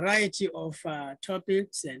a variety of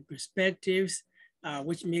topics and perspectives,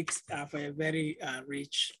 which makes for a very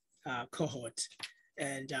rich cohort.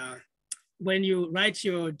 And when you write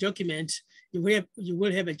your document, you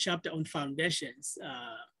will have a chapter on foundations.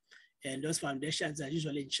 And those foundations are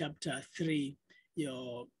usually in chapter 3,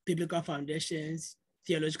 your biblical foundations,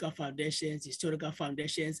 theological foundations, historical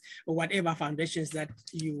foundations, or whatever foundations that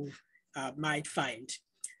you might find.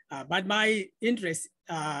 But my interest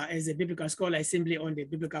as a biblical scholar is simply on the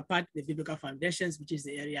biblical part, the biblical foundations, which is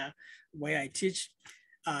the area where I teach.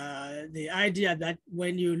 The idea that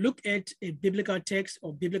when you look at a biblical text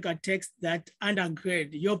or biblical text that undergird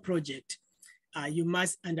your project, you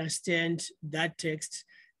must understand that text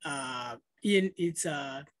in its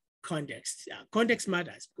context. Context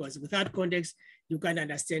matters, because without context, you can't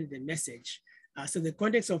understand the message. So the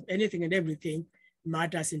context of anything and everything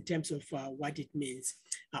matters in terms of what it means.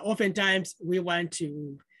 Oftentimes, we want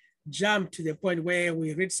to jump to the point where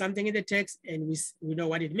we read something in the text and we know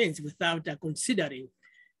what it means without considering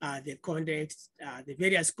the context, the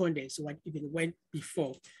various contexts, what even went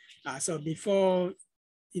before. So before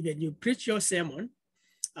even you preach your sermon,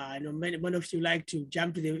 I know many of you like to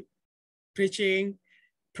jump to the preaching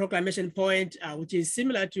proclamation point, which is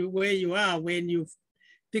similar to where you are when you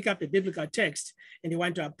pick up a biblical text and you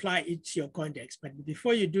want to apply it to your context. But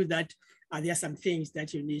before you do that, there are some things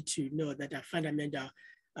that you need to know that are fundamental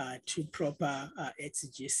to proper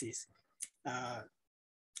exegesis.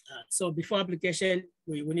 So before application,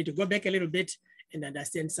 we need to go back a little bit and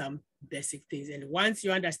understand some basic things. And once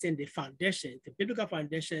you understand the foundation, the biblical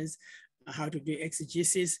foundations, how to do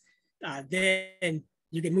exegesis, then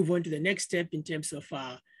you can move on to the next step in terms of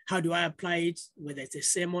how do I apply it, whether it's a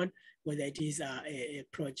sermon, whether it is a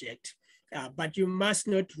project. But you must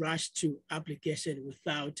not rush to application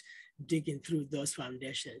without digging through those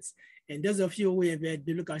foundations. And those of you who have had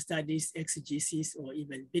biblical studies, exegesis, or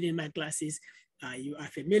even been in my classes, you are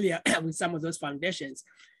familiar with some of those foundations.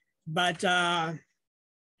 But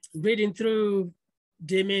reading through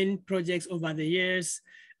DMIN projects over the years,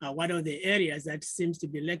 one of the areas that seems to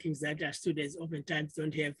be lacking is that students oftentimes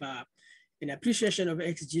don't have an appreciation of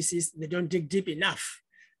exegesis. They don't dig deep enough.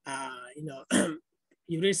 You know,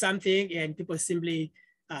 you read something and people simply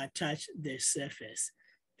touch the surface.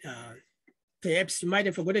 Perhaps you might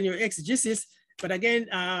have forgotten your exegesis, but again,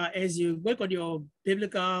 as you work on your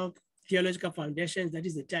biblical, theological foundations, that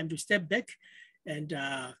is the time to step back and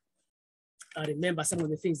remember some of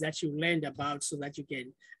the things that you learned about so that you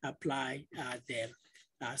can apply them.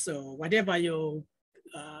 So whatever your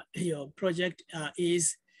project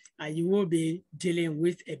is, you will be dealing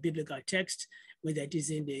with a biblical text, whether it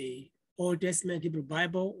is in the Old Testament, Hebrew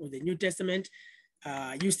Bible, or the New Testament.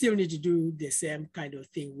 You still need to do the same kind of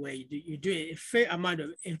thing where you do a fair amount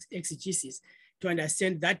of exegesis to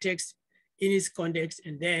understand that text in its context,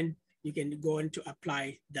 and then you can go on to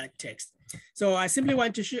apply that text. So I simply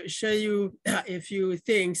want to show you a few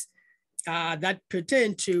things that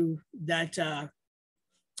pertain to that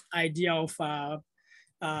idea of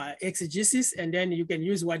exegesis, and then you can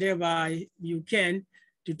use whatever you can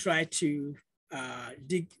to try to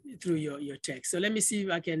dig through your text. So let me see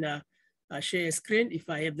if I can share a screen if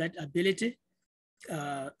I have that ability.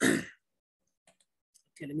 Okay,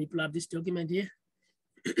 let me pull up this document here.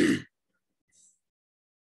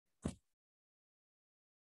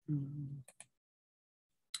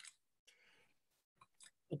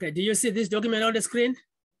 Okay, do you see this document on the screen?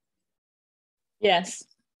 Yes.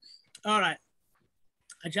 All right.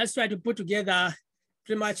 I just tried to put together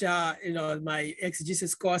pretty much, you know, my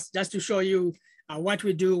exegesis course just to show you what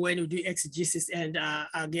we do when we do exegesis. And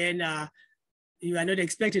again, you are not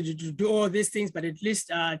expected to do all these things, but at least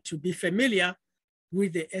to be familiar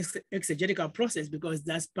with the exegetical process, because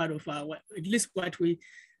that's part of at least what we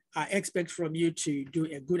expect from you to do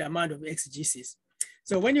a good amount of exegesis.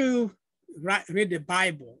 So when you read the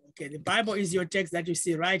Bible, okay, the Bible is your text that you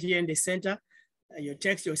see right here in the center, your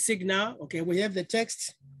text, your signal. Okay, we have the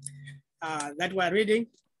text that we're reading,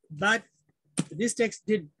 but this text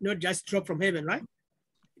did not just drop from heaven, right?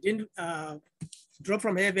 It didn't drop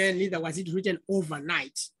from heaven, neither was it written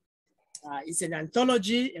overnight. It's an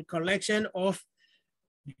anthology, a collection of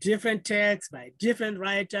different texts by different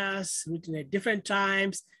writers, written at different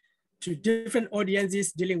times, to different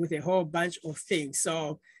audiences, dealing with a whole bunch of things.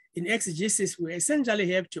 So in exegesis, we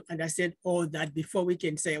essentially have to understand all that before we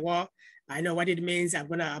can say, well, I know what it means, I'm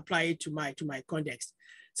gonna apply it to my context.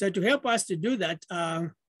 So to help us to do that,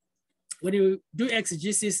 when you do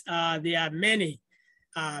exegesis, there are many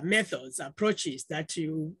methods, approaches that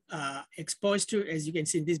you are exposed to, as you can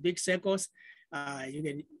see in these big circles. You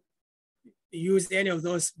can use any of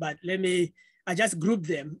those, but I just group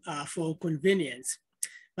them for convenience.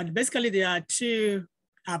 But basically there are two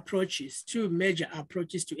major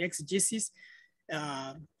approaches to exegesis,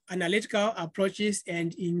 analytical approaches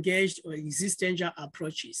and engaged or existential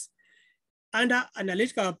approaches. Under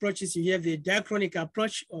analytical approaches, you have the diachronic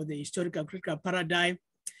approach or the historical critical paradigm,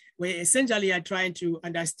 where essentially you are trying to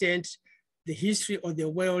understand the history of the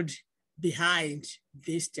world behind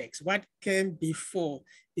this text. What came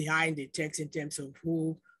behind the text in terms of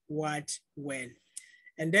who, what, when.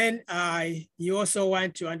 And then you also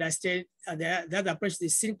want to understand the other approach, the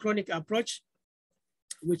synchronic approach,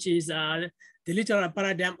 which is the literal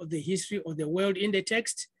paradigm of the history of the world in the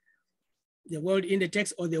text,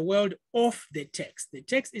 or the world of the text. The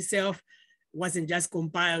text itself wasn't just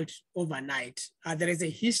compiled overnight. There is a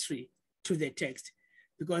history to the text,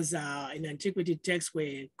 because in antiquity, texts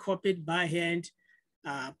were copied by hand,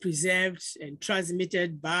 preserved and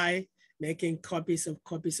transmitted by making copies of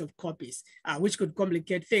copies, which could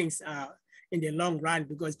complicate things in the long run,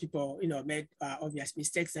 because people, made obvious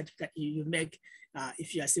mistakes that you make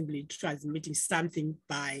if you are simply transmitting something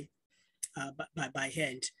by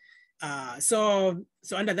hand. So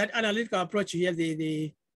under that analytical approach, you have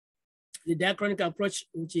the diachronic approach,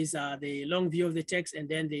 which is the long view of the text, and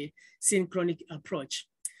then the synchronic approach.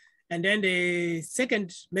 And then the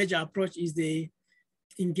second major approach is the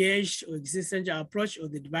engaged or existential approach, or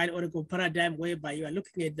the divine oracle paradigm, whereby you are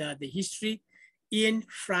looking at the history in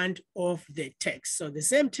front of the text. So the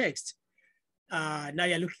same text, now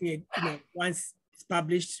you're looking at, once it's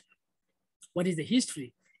published, what is the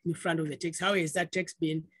history in front of the text? How is that text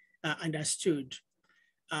being understood?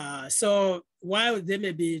 So while there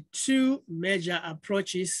may be two major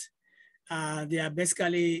approaches, there are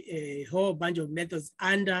basically a whole bunch of methods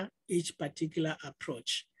under each particular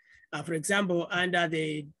approach. For example, under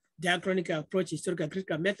the diachronic approach, historical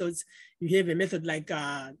critical methods, you have a method like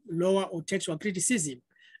lower or textual criticism,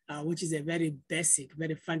 which is a very basic,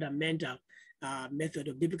 very fundamental method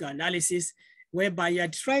of biblical analysis, whereby you are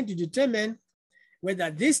trying to determine whether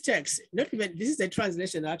this text, not even, this is a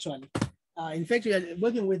translation actually. In fact, we are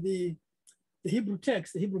working with the Hebrew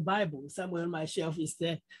text, the Hebrew Bible, somewhere on my shelf is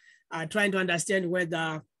there, trying to understand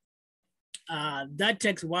whether that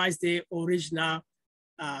text was the original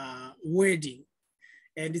wording.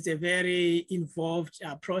 And it's a very involved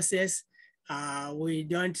process. We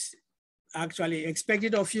don't actually expect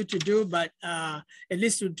it of you to do, but at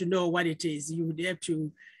least to know what it is. You would have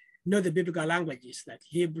to know the biblical languages like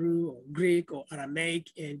Hebrew or Greek or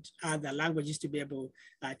Aramaic and other languages to be able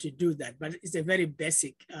to do that. But it's a very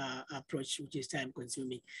basic approach, which is time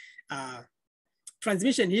consuming.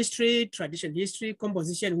 Transmission history, tradition history,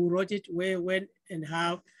 composition, who wrote it, where, when, and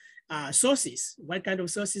how. Sources, what kind of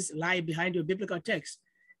sources lie behind your biblical text?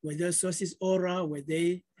 Were those sources oral, were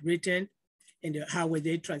they written, and how were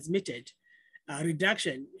they transmitted?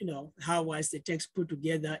 Redaction, how was the text put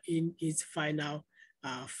together in its final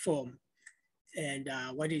form? And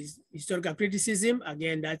what is historical criticism?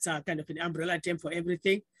 Again, that's kind of an umbrella term for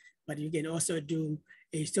everything, but you can also do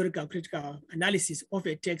a historical critical analysis of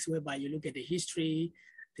a text whereby you look at the history,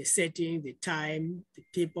 the setting, the time, the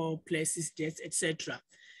people, places, dates, etc.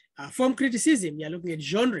 Form criticism, you're looking at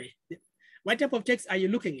genre. What type of text are you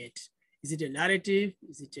looking at? Is it a narrative?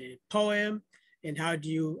 Is it a poem? And how do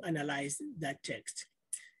you analyze that text?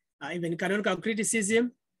 Even canonical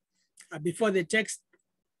criticism, before the text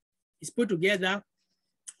is put together,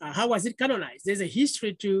 how was it canonized? There's a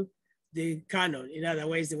history to the canon. In other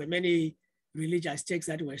words, there were many religious texts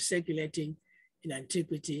that were circulating in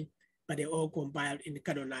antiquity, but they all compiled and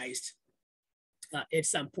canonized at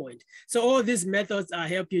some point. So all these methods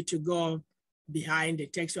help you to go behind the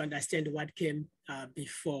text to understand what came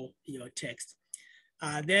before your text.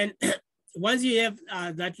 Then once you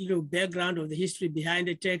have that little background of the history behind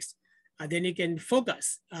the text, then you can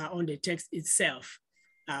focus on the text itself,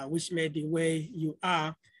 which may be where you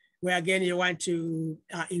are, where again you want to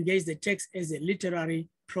engage the text as a literary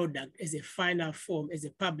product, as a final form, as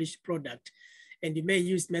a published product. And you may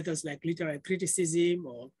use methods like literary criticism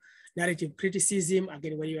or narrative criticism,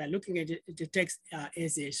 again, when you are looking at the text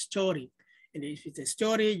as a story. And if it's a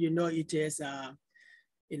story, it is,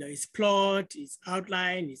 its plot, its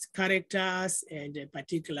outline, its characters, and a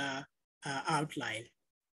particular outline.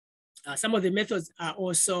 Some of the methods are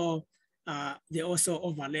also, they also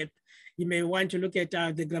overlap. You may want to look at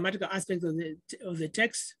the grammatical aspects of the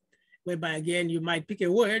text, whereby again, you might pick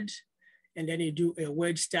a word and then you do a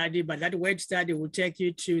word study, but that word study will take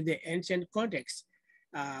you to the ancient context.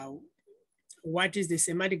 What is the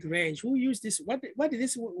semantic range? Who used this? What did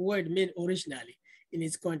this word mean originally in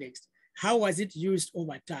its context? How was it used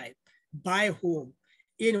over time? By whom?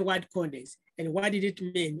 In what context? And what did it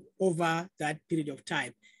mean over that period of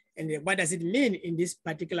time? And what does it mean in this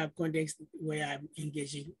particular context where I'm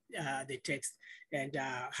engaging the text? And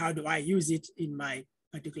how do I use it in my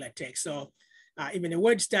particular text? So even a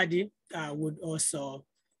word study would also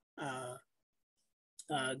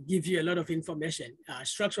give you a lot of information.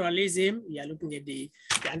 Structuralism, you're looking at the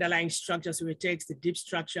underlying structures of a text, the deep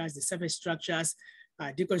structures, the surface structures.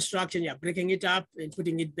 Deconstruction, you're breaking it up and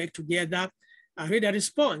putting it back together. Reader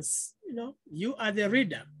response, you are the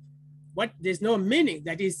reader. There's no meaning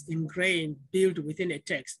that is ingrained, built within a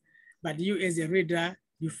text, but you as a reader,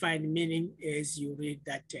 you find meaning as you read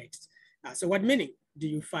that text. So what meaning do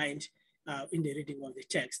you find in the reading of the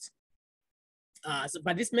text?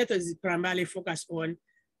 But this method is primarily focused on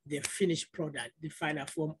the finished product, the final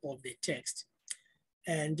form of the text.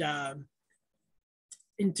 And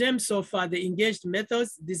in terms of the engaged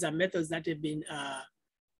methods, these are methods that have been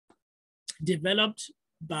developed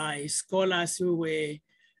by scholars who were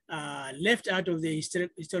left out of the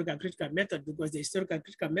historical critical method, because the historical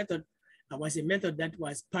critical method was a method that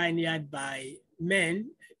was pioneered by men,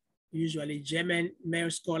 usually German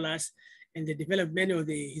male scholars, and they developed many of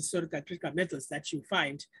the historical critical methods that you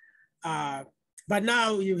find. But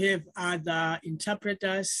now you have other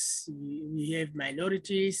interpreters, you have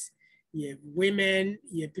minorities, you have women,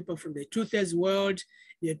 you have people from the two-thirds world,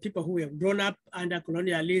 you have people who have grown up under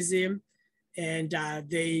colonialism, and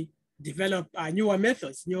they develop newer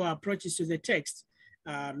methods, newer approaches to the text.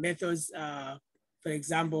 Methods, for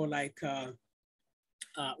example, like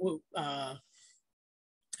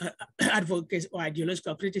advocacy or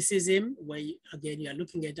ideological criticism, where again, you are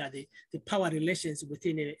looking at the power relations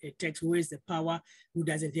within a text. Who is the power? Who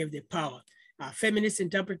doesn't have the power? Feminist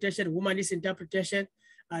interpretation, womanist interpretation,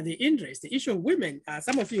 the interest, the issue of women.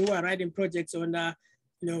 Some of you who are writing projects on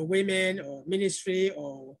women or ministry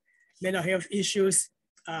or mental health issues,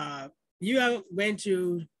 you are going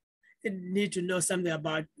to need to know something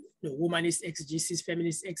about womanist exegesis,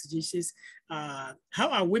 feminist exegesis. How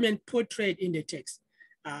are women portrayed in the text?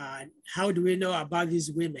 How do we know about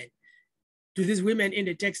these women? Do these women in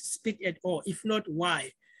the text speak at all? If not,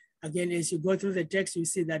 why? Again, as you go through the text, you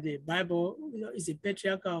see that the Bible is a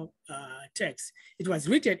patriarchal text. It was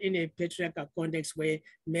written in a patriarchal context where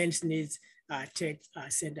men's needs take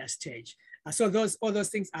center stage. So all those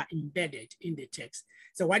things are embedded in the text.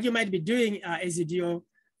 So what you might be doing as you do your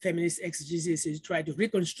feminist exegesis is try to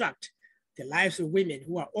reconstruct the lives of women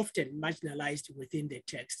who are often marginalized within the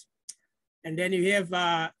text. And then you have,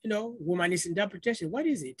 womanist interpretation. What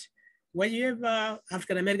is it? Well, you have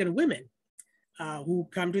African-American women who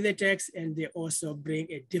come to the text and they also bring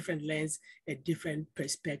a different lens, a different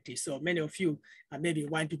perspective. So many of you maybe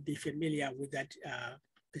want to be familiar with that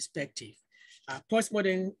perspective.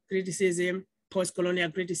 Postmodern criticism, post-colonial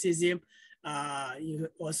criticism. You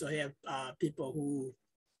also have people who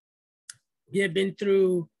have been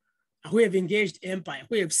through, who have engaged empire,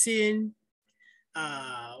 who have seen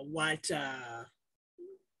what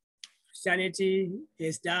Christianity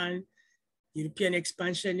has done, European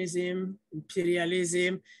expansionism,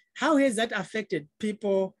 imperialism. How has that affected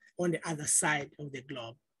people on the other side of the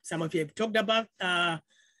globe? Some of you have talked about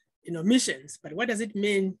missions, but what does it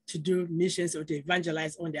mean to do missions or to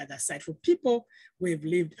evangelize on the other side for people who have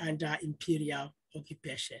lived under imperial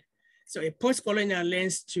occupation? So a post-colonial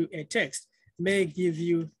lens to a text may give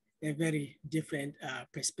you a very different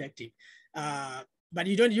perspective. But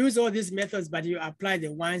you don't use all these methods, but you apply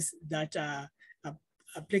the ones that are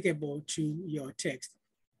applicable to your text.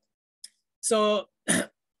 So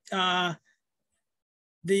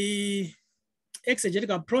the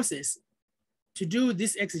exegetical process, to do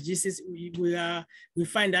this exegesis, we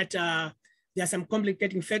find that there are some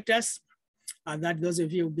complicating factors that those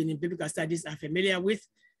of you who've been in biblical studies are familiar with,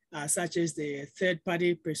 such as the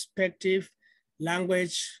third-party perspective,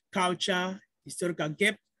 language, culture, historical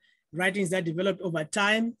gap, writings that developed over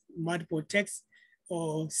time, multiple texts,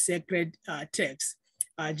 or sacred texts.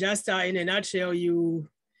 Just in a nutshell, you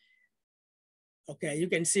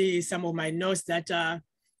can see some of my notes that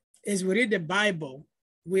as we read the Bible,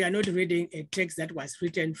 we are not reading a text that was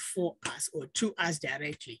written for us or to us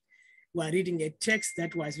directly. We are reading a text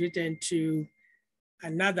that was written to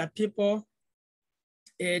another people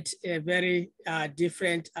at a very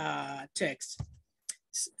different text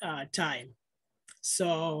time.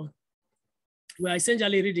 So we're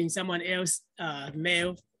essentially reading someone else's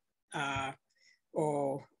mail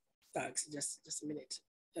or just a minute.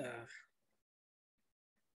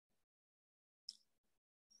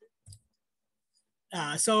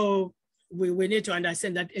 So we need to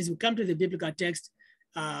understand that as we come to the biblical text,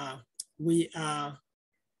 we are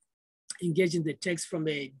engaging the text from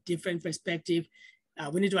a different perspective.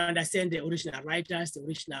 We need to understand the original writers, the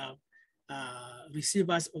original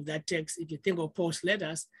receivers of that text. If you think of Paul's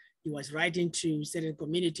letters, he was writing to certain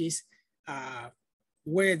communities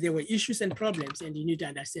where there were issues and problems, and you need to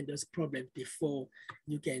understand those problems before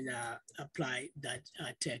you can apply that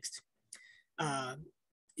text.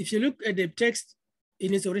 If you look at the text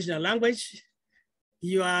in its original language,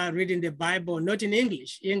 you are reading the Bible not in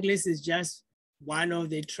English. English is just one of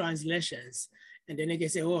the translations. And then you can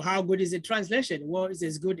say, oh, how good is the translation? Well, it's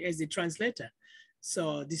as good as the translator.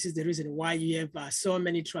 So this is the reason why you have so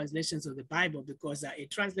many translations of the Bible, because a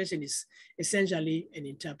translation is essentially an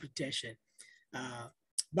interpretation.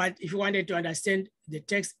 But if you wanted to understand the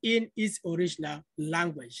text in its original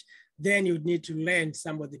language, then you need to learn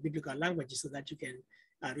some of the biblical languages so that you can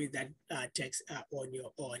read that text on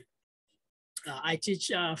your own. I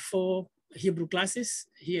teach 4 Hebrew classes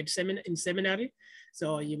here in seminary.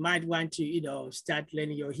 So you might want to, start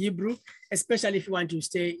learning your Hebrew, especially if you want to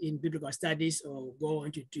stay in biblical studies or go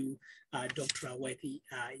on to do doctoral work.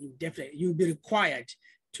 You'll be required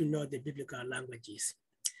to know the biblical languages.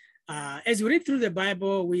 As we read through the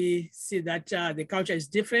Bible, we see that the culture is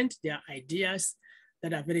different. There are ideas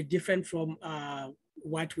that are very different from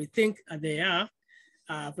what we think they are.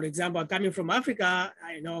 For example, coming from Africa,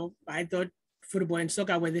 I thought football and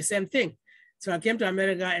soccer were the same thing. So I came to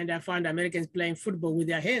America and I found Americans playing football with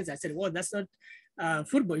their hands. I said, well, that's not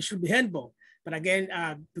football, it should be handball. But again,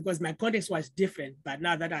 because my context was different, but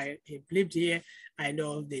now that I have lived here, I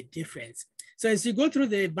know the difference. So as you go through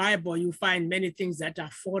the Bible, you find many things that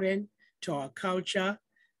are foreign to our culture,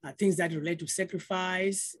 things that relate to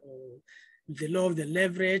sacrifice, or the law of the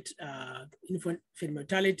levirate, infant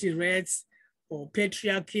mortality rates, or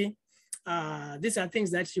patriarchy. These are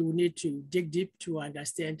things that you will need to dig deep to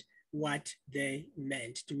understand what they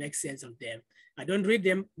meant, to make sense of them. I don't read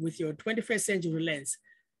them with your 21st century lens,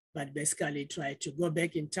 but basically try to go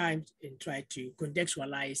back in time and try to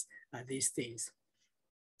contextualize these things.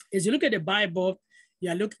 As you look at the Bible,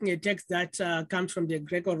 you are looking at text that comes from the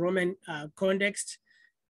Greco-Roman context,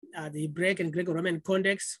 the Hebraic and Greco-Roman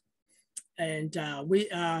context, and we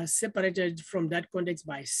are separated from that context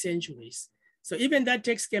by centuries. So even that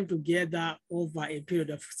text came together over a period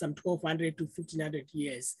of some 1200 to 1500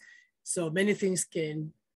 years. So many things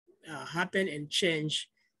can happen and change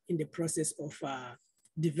in the process of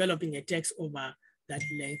developing a text over that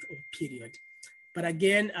length of period. But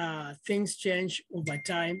again, things change over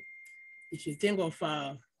time. If you think of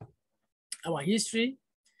our history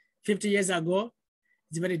 50 years ago,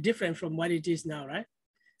 it's very different from what it is now, right?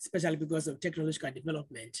 Especially because of technological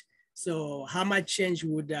development. So how much change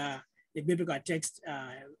would the biblical text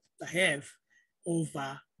have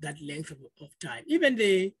over that length of time? Even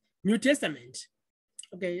the New Testament,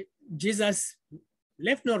 okay, Jesus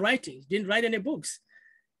left no writings, didn't write any books,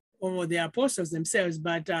 or the apostles themselves,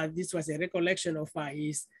 but this was a recollection of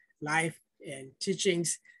his life and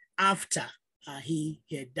teachings after he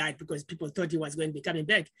had died, because people thought he was going to be coming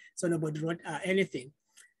back, so nobody wrote anything.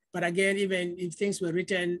 But again, even if things were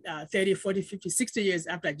written 30, 40, 50, 60 years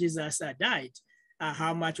after Jesus died,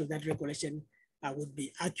 how much of that recollection would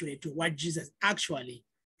be accurate to what Jesus actually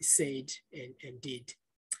said and did.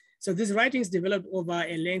 So these writings developed over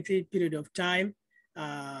a lengthy period of time.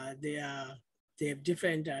 They have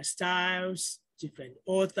different styles, different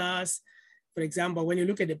authors. For example, when you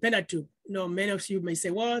look at the Pentateuch, many of you may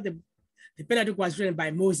say, well, the Pentateuch was written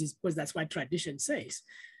by Moses because that's what tradition says.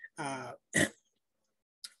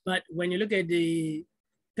 But when you look at the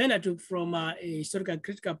Pentateuch from a historical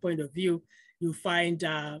critical point of view, you find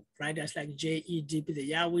writers like J.E.D.P.,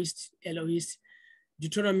 the Yahwist, Elohist,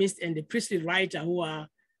 Deuteronomist, and the priestly writer, who are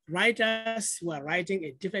writers who are writing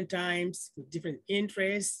at different times with different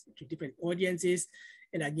interests to different audiences.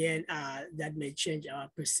 And again, that may change our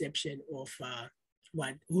perception of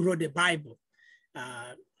who wrote the Bible.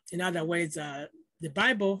 In other words, the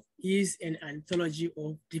Bible is an anthology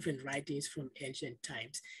of different writings from ancient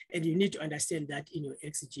times, and you need to understand that in your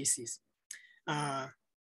exegesis.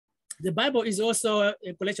 The Bible is also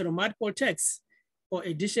a collection of multiple texts or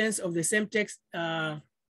editions of the same text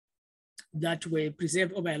that were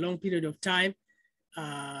preserved over a long period of time.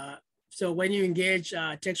 So when you engage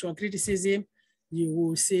textual criticism, you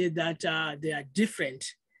will see that there are different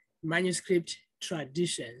manuscript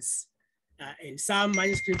traditions. And some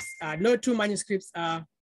manuscripts, no two manuscripts are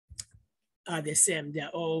the same, they're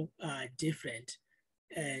all different.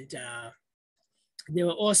 And they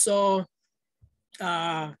were also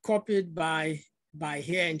copied by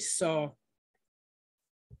hand. So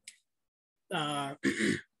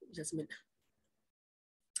just a minute.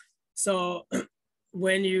 So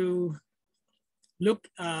when you look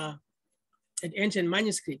at ancient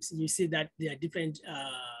manuscripts, you see that there are different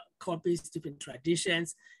copies, different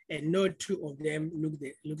traditions, and no two of them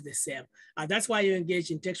look the same. That's why you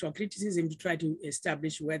engage in textual criticism to try to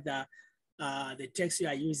establish whether the text you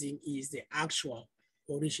are using is the actual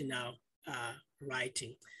original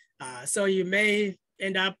writing. So you may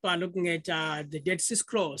end up looking at the Dead Sea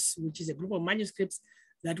Scrolls, which is a group of manuscripts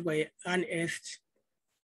that were unearthed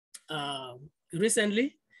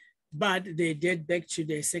recently, but they date back to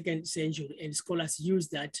the 2nd century, and scholars use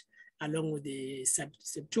that along with the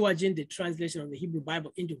Septuagint, the translation of the Hebrew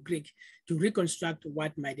Bible into Greek, to reconstruct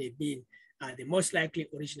what might have been the most likely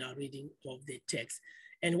original reading of the text.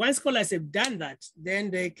 And once scholars have done that,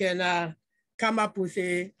 then they can come up with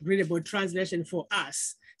a readable translation for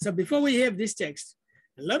us. So before we have this text,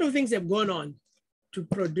 a lot of things have gone on to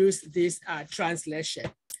produce this translation.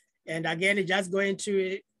 And again, you just go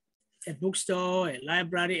into a bookstore, a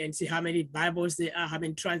library, and see how many Bibles there are, how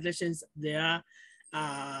many translations there are.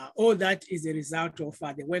 All that is a result of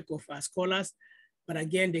the work of scholars. But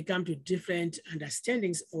again, they come to different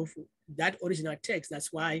understandings of that original text.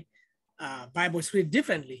 That's why Bibles read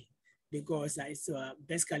differently, because it's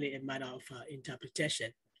basically a matter of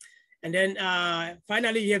interpretation. And then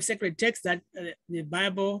finally, you have sacred texts that the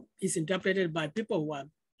Bible is interpreted by people who are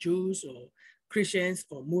Jews or Christians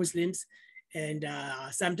or Muslims. And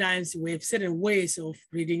sometimes we have certain ways of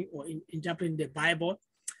reading or interpreting the Bible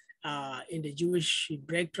in the Jewish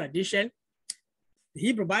Hebraic tradition. The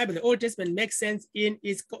Hebrew Bible, the Old Testament makes sense in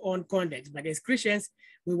its own context, but as Christians,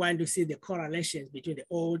 we want to see the correlations between the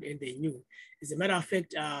Old and the New. As a matter of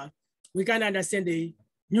fact, we can't understand the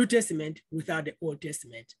New Testament without the Old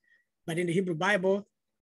Testament. But in the Hebrew Bible,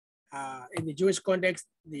 in the Jewish context,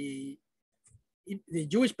 the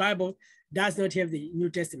Jewish Bible does not have the New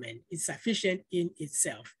Testament. It's sufficient in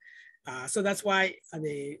itself. So that's why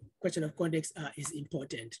the question of context is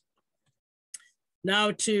important.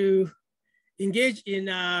 Now, to engage in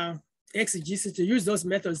exegesis, to use those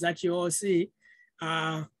methods that you all see,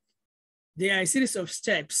 there are a series of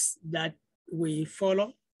steps that we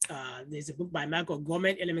follow. There's a book by Michael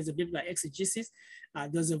Gorman, Elements of Biblical Exegesis.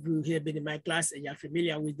 Those of you who have been in my class, you're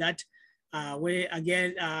familiar with that, where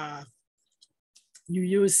again, you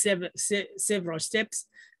use several steps,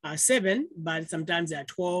 7, but sometimes there are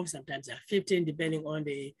 12, sometimes there are 15, depending on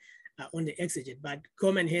the exegete. But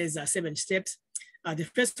Gorman has 7 steps. The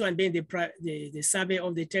first one being the survey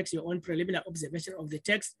of the text, your own preliminary observation of the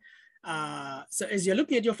text. So as you're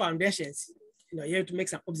looking at your foundations, you have to make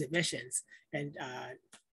some observations and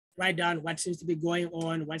write down what seems to be going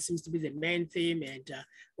on, what seems to be the main theme, and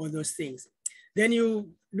all those things. Then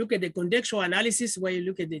you look at the contextual analysis, where you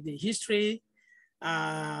look at the history,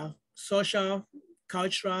 social,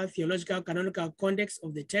 cultural, theological, canonical context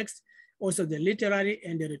of the text, also the literary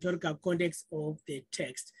and the rhetorical context of the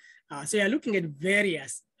text. So you're looking at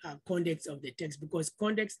various contexts of the text, because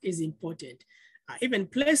context is important. Even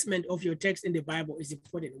placement of your text in the Bible is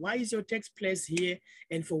important. Why is your text placed here,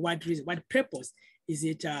 and for what reason? What purpose is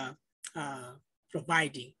it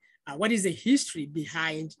providing? What is the history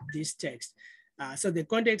behind this text? So the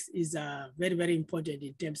context is very, very important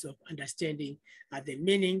in terms of understanding the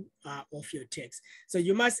meaning of your text. So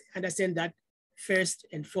you must understand that first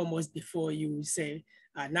and foremost before you say,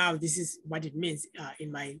 now this is what it means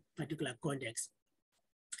in my particular context.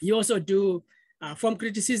 You also do form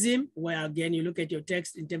criticism, where again, you look at your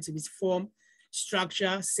text in terms of its form,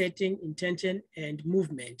 structure, setting, intention, and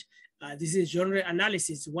movement. This is genre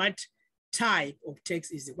analysis. What type of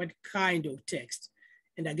text is it? What kind of text?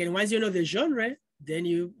 And again, once you know the genre, then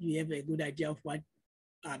you have a good idea of what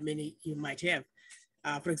meaning you might have.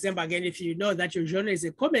 For example, again, if you know that your genre is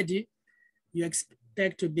a comedy, you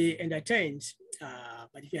expect to be entertained.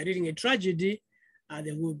 But if you're reading a tragedy,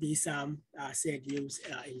 there will be some sad news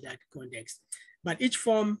in that context. But each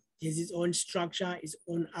form has its own structure, its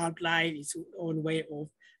own outline, its own way of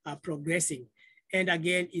progressing. And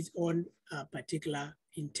again, its own particular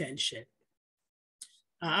intention.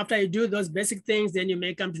 After you do those basic things, then you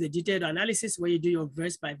may come to the detailed analysis, where you do your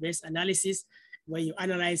verse by verse analysis, where you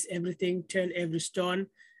analyze everything, turn every stone,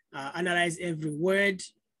 analyze every word.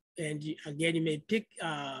 And again, you may pick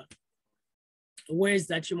words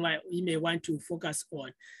that you may want to focus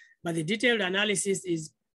on. But the detailed analysis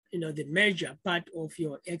is the major part of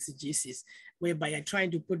your exegesis, whereby you're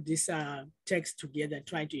trying to put this text together,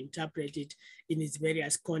 trying to interpret it in its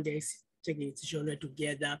various contexts, taking its genre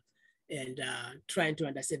together, and trying to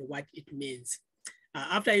understand what it means.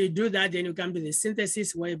 After you do that, then you come to the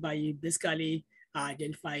synthesis, whereby you basically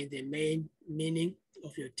identify the main meaning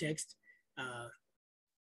of your text.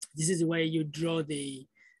 This is where you draw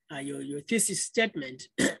your thesis statement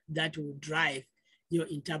that will drive your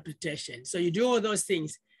interpretation. So you do all those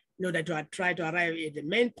things in order to try to arrive at the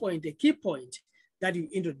main point, the key point that you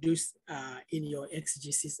introduce in your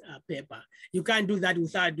exegesis paper. You can't do that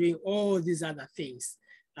without doing all these other things.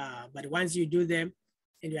 But once you do them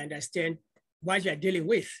and you understand what you're dealing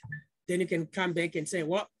with, then you can come back and say,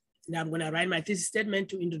 well, now I'm going to write my thesis statement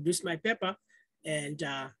to introduce my paper, and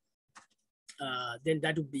then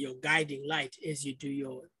that will be your guiding light as you do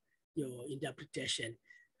your interpretation.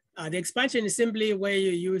 The expansion is simply where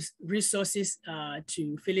you use resources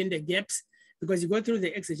to fill in the gaps, because you go through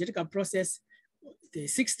the exegetical process, the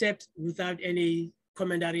 6 steps without any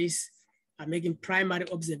commentaries, making primary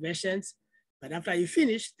observations. But after you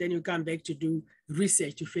finish, then you come back to do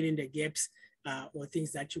research to fill in the gaps or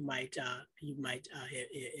things that you might have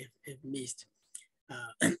missed.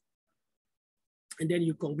 And then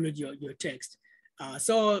you conclude your text.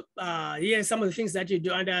 So here are some of the things that you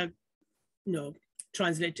do under,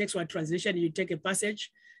 textual translation. You take a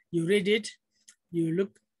passage, you read it, you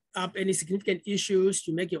look up any significant issues,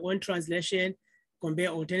 you make your own translation, compare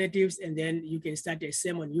alternatives, and then you can start a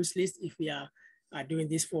sermon use list if we are doing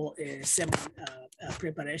this for a sermon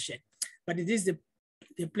preparation. But it is the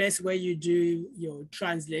place where you do your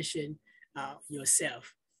translation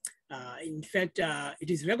yourself. In fact, it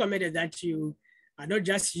is recommended that you not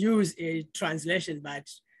just use a translation, but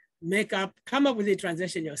come up with a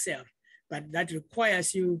translation yourself. But that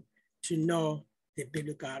requires you to know the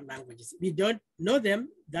biblical languages. If you don't know them,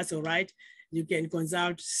 that's all right. you can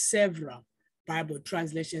consult several Bible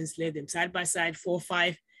translations, lay them side by side, 4 or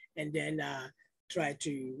 5, and then try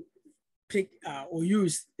to pick or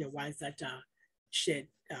use the ones that shed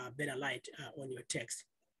better light on your text.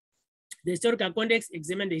 The historical context,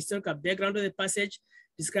 examine the historical background of the passage,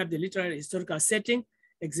 describe the literary historical setting,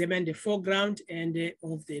 examine the foreground and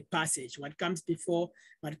of the passage, what comes before,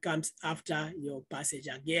 what comes after your passage.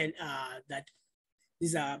 Again, that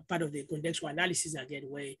these are part of the contextual analysis, again,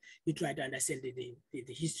 where you try to understand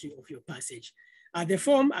the history of your passage. The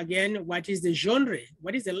form, again, what is the genre?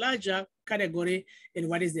 What is the larger category and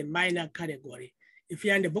what is the minor category? If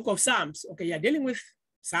you're in the book of Psalms, okay, you're dealing with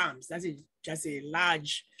Psalms. That's just a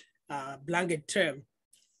large blanket term.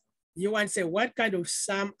 You want to say, what kind of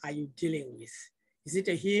psalm are you dealing with? Is it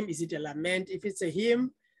a hymn? Is it a lament? If it's a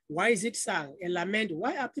hymn, why is it sung? A lament,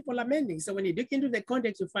 why are people lamenting? So when you dig into the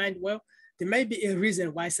context, you find, well, there may be a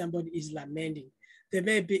reason why somebody is lamenting. There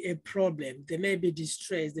may be a problem. There may be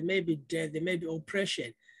distress. There may be death. There may be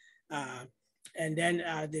oppression. And then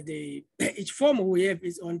each form we have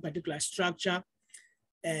its own particular structure.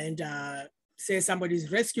 And say somebody is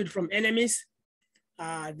rescued from enemies,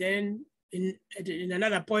 then in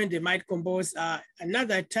another point, they might compose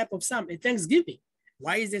another type of psalm, a thanksgiving.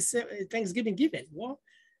 Why is this thanksgiving given? Well,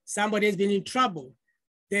 somebody has been in trouble.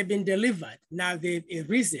 They've been delivered. Now they have a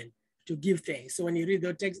reason to give thanks. So when you read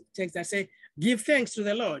the text that say, give thanks to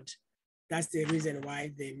the Lord, that's the reason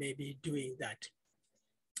why they may be doing that.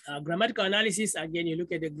 Grammatical analysis, again, you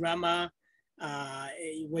look at the grammar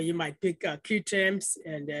where you might pick key terms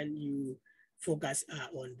and then you focus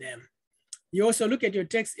on them. You also look at your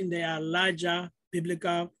text in their larger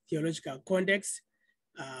biblical theological context,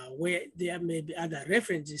 where there may be other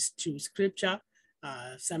references to scripture.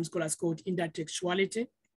 Some scholars call it intertextuality.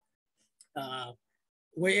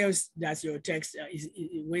 Where else does your text,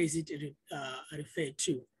 where is it referred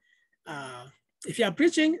to? If you are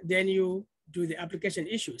preaching, then you do the application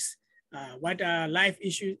issues. What are life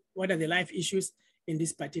issues? What are the life issues in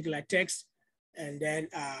this particular text? And then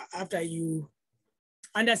after you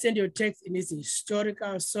understand your text in its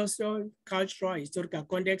historical, social, cultural, historical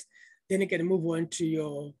context, then you can move on to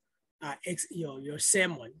your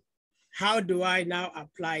sermon. How do I now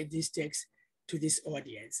apply this text to this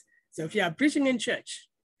audience? So if you are preaching in church,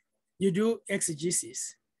 you do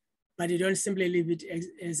exegesis, but you don't simply leave it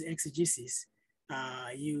as exegesis.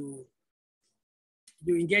 You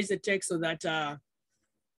engage the text so that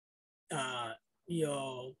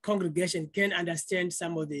your congregation can understand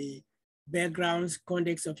some of the backgrounds,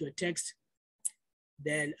 context of your text.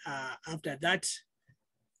 Then after that,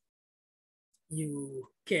 you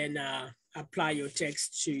can apply your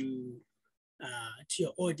text to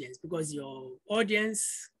your audience, because your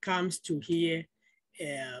audience comes to hear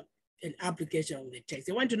an application of the text.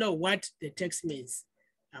 They want to know what the text means.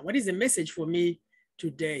 What is the message for me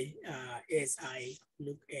today as I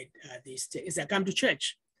look at this text, as I come to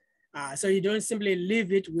church? So you don't simply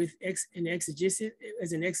leave it with an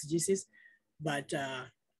exegesis, but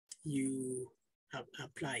you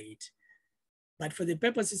apply it. But for the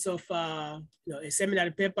purposes of a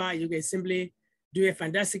seminary paper, you can simply do a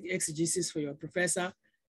fantastic exegesis for your professor,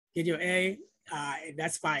 get your A,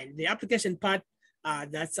 that's fine. The application part,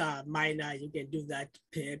 that's minor. You can do that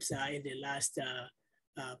perhaps in the last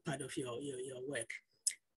part of your work.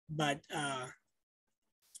 But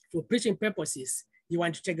for preaching purposes, you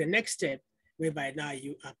want to take the next step whereby now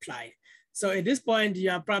you apply. So at this point, you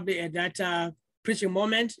are probably at that preaching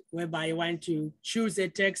moment whereby you want to choose a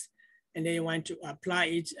text and then you want to apply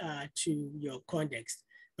it to your context.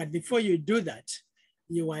 But before you do that,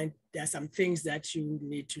 there are some things that you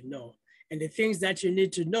need to know. And the things that you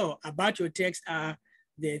need to know about your text are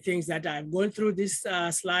the things that I've gone through this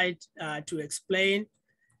slide to explain.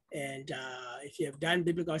 And if you have done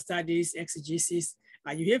biblical studies, exegesis,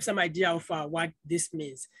 you have some idea of what this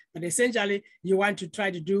means. But essentially, you want to try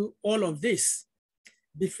to do all of this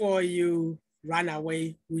before you run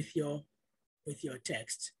away with your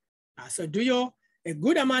text. So do a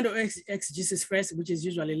good amount of exegesis first, which is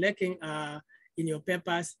usually lacking in your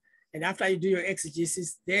papers. And after you do your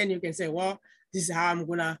exegesis, then you can say, well, this is how I'm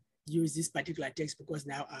gonna use this particular text because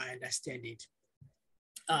now I understand it.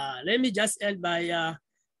 Let me just end by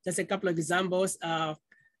just a couple of examples.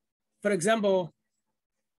 For example,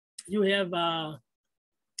 you have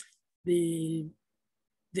the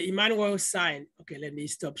Emmanuel sign. Okay, let me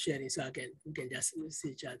stop sharing so we can just see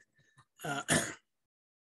each other.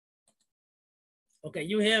 Okay,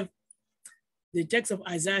 you have the text of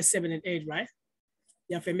Isaiah 7 and 8, right?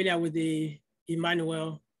 You're familiar with the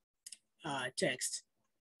Emmanuel text,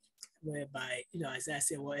 whereby Isaiah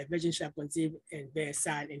said, well, a virgin shall conceive and bear a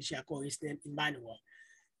son and shall call his name Emmanuel.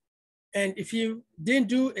 And if you didn't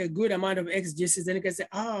do a good amount of exegesis, then you can say,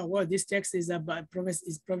 oh, well, this text is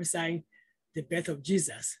prophesying the birth of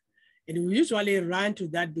Jesus. And we usually run to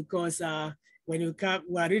that because when you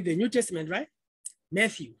read the New Testament, right?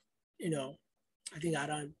 Matthew, I think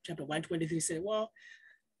around chapter 123 said, well,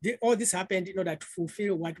 all this happened in order to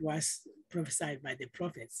fulfill what was prophesied by the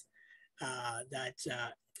prophets, that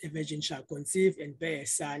a virgin shall conceive and bear a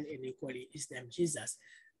son, and equally his name Jesus.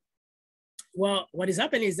 Well, what is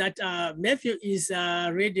happening is that Matthew is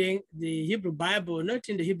reading the Hebrew Bible, not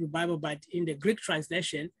in the Hebrew Bible, but in the Greek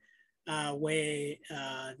translation, where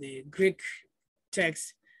the Greek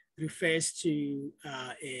text refers to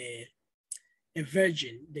a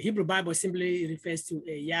virgin. The Hebrew Bible simply refers to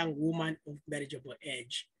a young woman of marriageable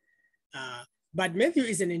age. But Matthew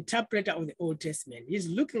is an interpreter of the Old Testament. He's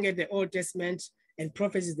looking at the Old Testament and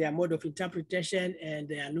prophecies, their mode of interpretation, and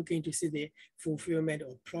they are looking to see the fulfillment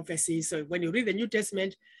of prophecy. So when you read the New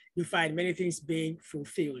Testament, you find many things being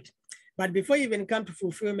fulfilled. But before you even come to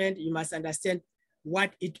fulfillment, you must understand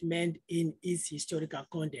what it meant in its historical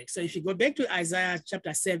context. So if you go back to Isaiah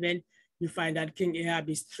chapter 7, you find that King Ahab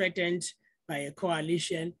is threatened by a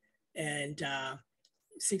coalition and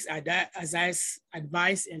seeks Isaiah's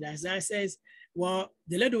advice. And Isaiah says, well,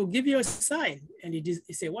 the Lord will give you a sign. And he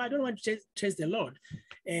said, well, I don't want to chase the Lord.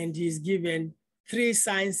 And he's given 3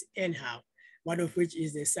 signs anyhow, one of which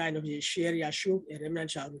is the sign of the Shear Yashub, a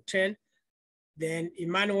remnant shall return. Then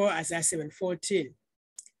Emmanuel, Isaiah 7:14,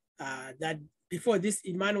 that before this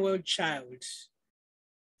Emmanuel child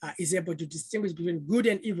is able to distinguish between good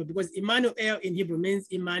and evil, because Emmanuel in Hebrew means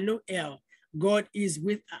Emmanuel, God is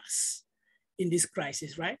with us in this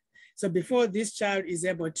crisis, right? So before this child is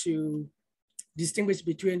able to distinguish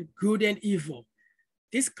between good and evil,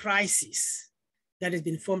 this crisis that has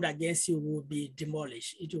been formed against you will be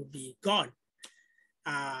demolished. It will be gone.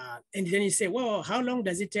 And then you say, well, how long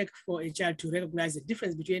does it take for a child to recognize the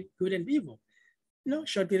difference between good and evil?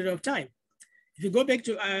 Short period of time. If you go back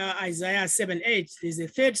to Isaiah 7:8, there's a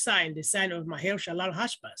 3rd sign, the sign of Maher Shalal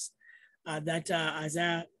Hashbaz, that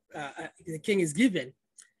Isaiah, the king is given.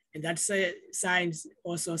 And that sign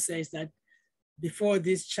also says that before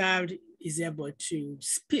this child is able to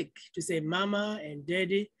speak, to say mama and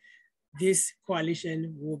daddy, this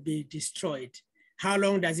coalition will be destroyed. How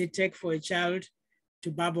long does it take for a child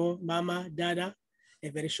to babble mama, dada? A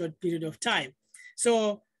very short period of time.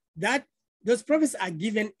 So those prophets are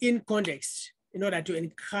given in context in order to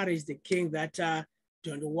encourage the king that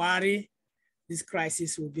don't worry, this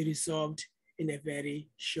crisis will be resolved in a very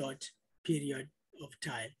short period of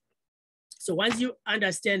time. So once you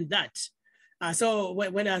understand that, so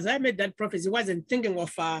when Isaiah made that prophecy, he wasn't thinking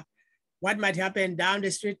of what might happen down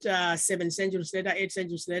the street 7 centuries later, 8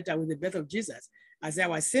 centuries later with the birth of Jesus. Isaiah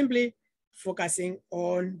was simply focusing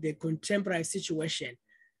on the contemporary situation.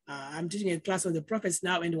 I'm teaching a class of the prophets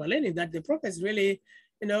now, and we're learning that the prophets really,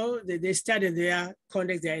 they study their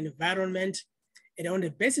context, their environment, and on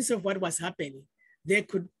the basis of what was happening, they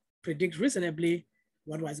could predict reasonably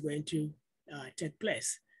what was going to take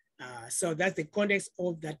place. So that's the context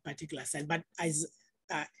of that particular sign. But as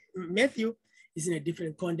Matthew is in a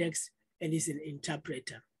different context and is an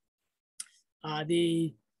interpreter.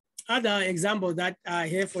 The other example that I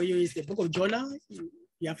have for you is the book of Jonah.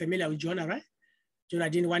 You are familiar with Jonah, right? Jonah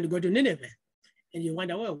didn't want to go to Nineveh. And you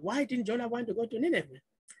wonder, well, why didn't Jonah want to go to Nineveh?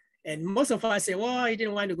 And most of us say, well, he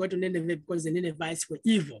didn't want to go to Nineveh because the Ninevites were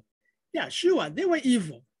evil. Yeah, sure, they were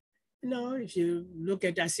evil. If you look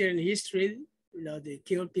at Assyrian history, they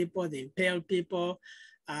killed people, they impaled people.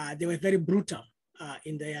 They were very brutal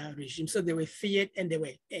in their regime. So they were feared and they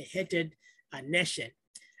were a hated nation.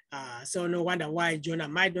 So no wonder why Jonah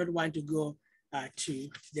might not want to go to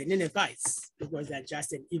the Ninevites, because they're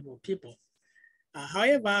just an evil people.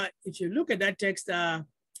 However, if you look at that text, at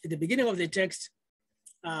the beginning of the text,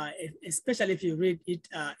 especially if you read it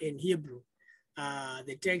in Hebrew,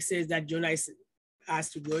 the text says that Jonah is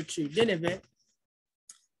asked to go to Nineveh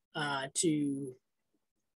to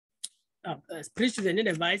preach to the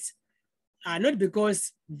Ninevites, not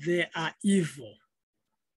because they are evil.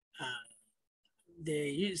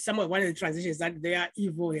 One of the translations that their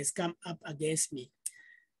evil has come up against me.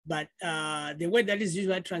 But the word that is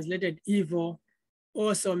usually translated evil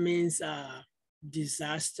also means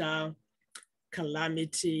disaster,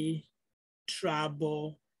 calamity,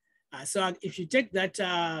 trouble. So if you take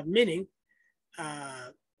that meaning,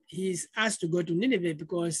 he's asked to go to Nineveh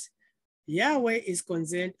because Yahweh is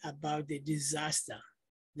concerned about the disaster,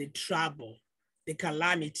 the trouble, the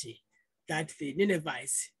calamity that the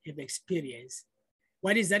Ninevites have experienced.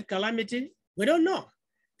 What is that calamity? We don't know.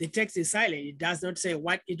 The text is silent. It does not say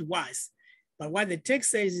what it was. But what the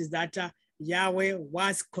text says is that Yahweh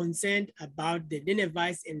was concerned about the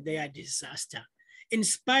Ninevites and their disaster, in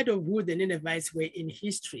spite of who the Ninevites were in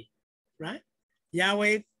history, right?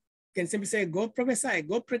 Yahweh can simply say, go prophesy,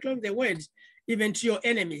 go proclaim the word, even to your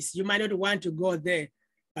enemies. You might not want to go there,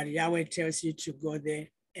 but Yahweh tells you to go there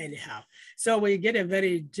anyhow. So we get a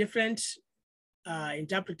very different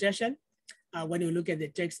interpretation when you look at the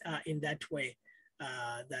text in that way,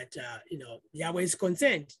 that, you know, Yahweh is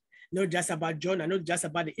concerned, not just about Jonah, not just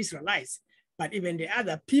about the Israelites, but even the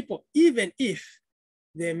other people, even if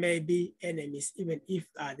there may be enemies, even if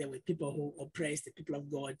there were people who oppressed the people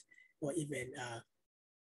of God, or even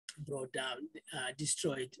brought down,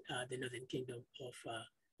 destroyed the northern kingdom of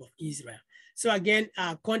Israel. So again,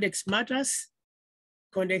 context matters.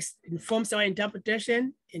 Context informs our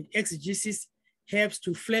interpretation, and exegesis helps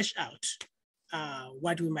to flesh out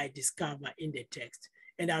what we might discover in the text.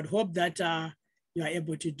 And I'd hope that you are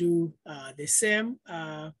able to do the same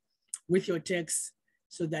with your text,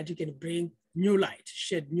 so that you can bring new light,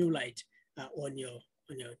 shed new light on your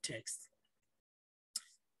text.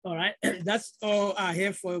 All right, that's all I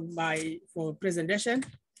have for presentation.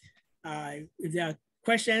 If there are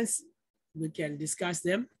questions, we can discuss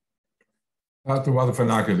them. Dr.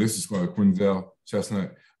 Wafawanaka, this is for Quinzel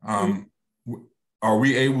Chestnut. Are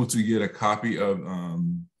we able to get a copy of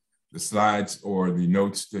the slides or the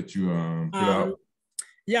notes that you put out?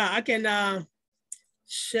 Yeah, I can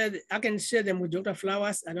share them with Dr.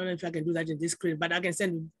 Flowers. I don't know if I can do that in this screen, but I can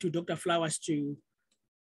send to Dr. Flowers to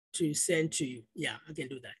send to you. Yeah, I can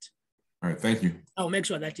do that. All right, thank you. I'll make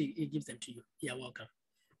sure that he gives them to you. You're welcome.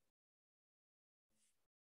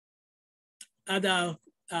 Other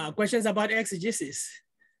questions about exegesis?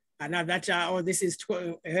 Now that this is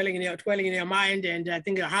twirling in your mind, and I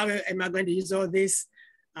think, how am I going to use all this?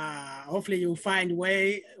 Hopefully you'll find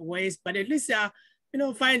ways, but at least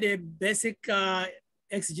find a basic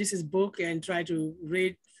exegesis book and try to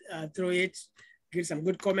read through it, get some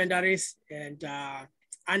good commentaries, and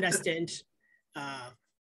understand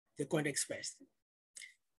the context first.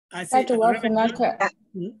 Dr. Wafawanaka.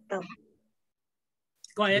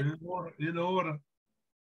 Go ahead. In order.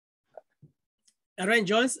 Aaron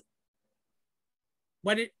Jones.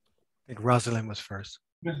 What did? I think Rosalind was first.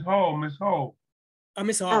 Ms. Hall, Ms. Hall.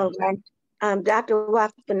 Ms. Hall. Dr.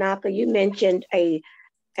 Wafawanaka, you mentioned a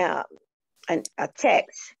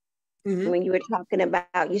text. When you were talking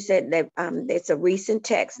about, you said that it's a recent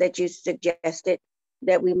text that you suggested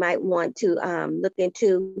that we might want to look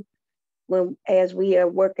into as we are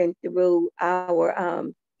working through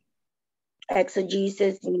our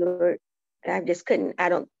exegesis.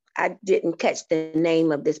 I didn't catch the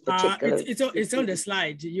name of this particular. It's on the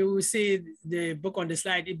slide. You will see the book on the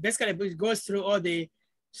slide. It basically goes through all the,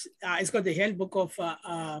 it's called the handbook of,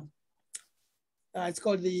 it's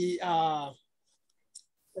called the,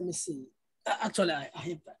 let me see. Actually, I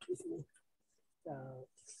have that with me.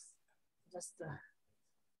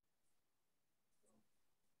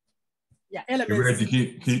 Yeah, elements.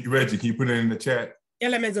 Reggie, can you put it in the chat?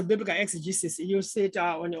 Elements of biblical exegesis. You see it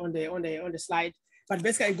on the slide. But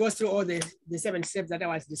basically, it goes through all the 7 steps that I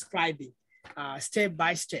was describing, step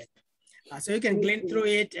by step. So you can glean through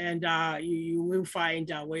it, and you will find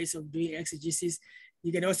ways of doing exegesis.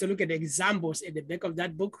 You can also look at the examples at the back of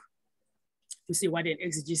that book to see what an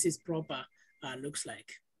exegesis proper looks like.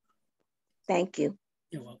 Thank you.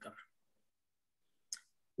 You're welcome.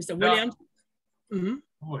 Mr. Williams?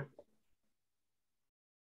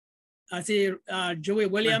 I see Joey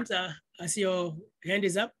Williams. I see your hand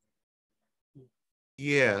is up.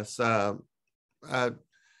 Yes.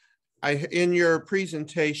 In your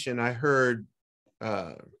presentation, I heard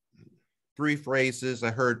 3 phrases. I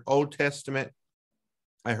heard Old Testament,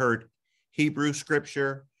 I heard Hebrew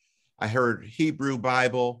scripture, I heard Hebrew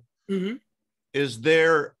Bible. Is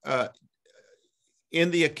there, in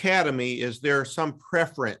the academy, is there some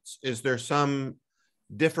preference? Is there some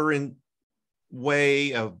different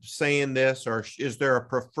way of saying this, or is there a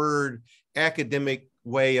preferred academic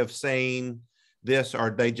way of saying this? Are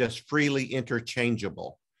they just freely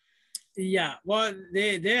interchangeable? Yeah, well,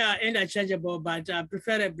 they are interchangeable, but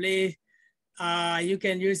preferably you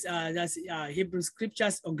can use Hebrew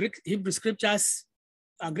scriptures or Hebrew scriptures,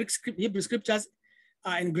 Hebrew scriptures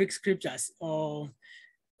and Greek scriptures, or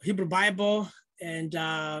Hebrew Bible and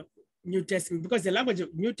New Testament, because the language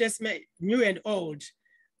of New Testament, New and Old,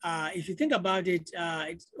 if you think about it,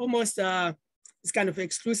 it's almost it's kind of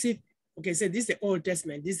exclusive. Okay, so this is the Old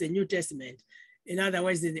Testament, this is the New Testament. In other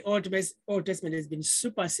words, the Old Testament has been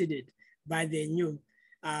superseded by the New.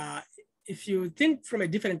 If you think from a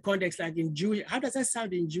different context, like in Jewish, how does that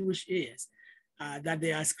sound in Jewish ears? That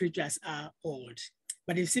their scriptures are old.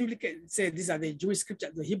 But if you simply say these are the Jewish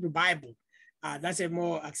scriptures, the Hebrew Bible, That's a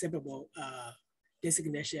more acceptable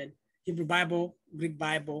designation. Hebrew Bible, Greek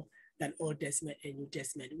Bible, than Old Testament and New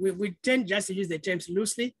Testament. We tend just to use the terms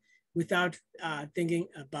loosely without thinking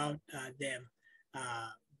about them.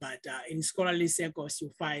 But in scholarly circles,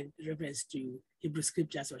 you find reference to Hebrew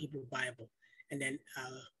scriptures or Hebrew Bible, and then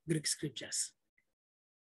Greek scriptures.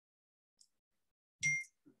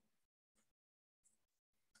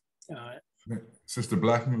 Sister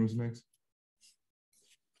Blackman was next.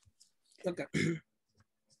 Okay.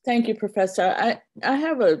 Thank you, Professor. I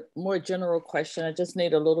have a more general question. I just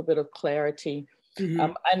need a little bit of clarity.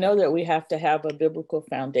 Mm-hmm. I know that we have to have a biblical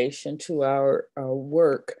foundation to our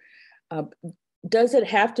work. Does it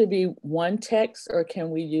have to be one text, or can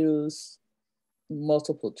we use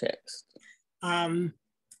multiple texts?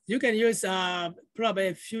 You can use probably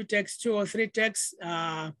a few texts, 2 or 3 texts.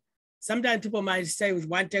 Sometimes people might say with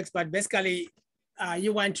one text, but basically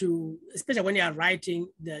you want to, especially when you are writing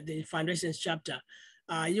the foundations chapter,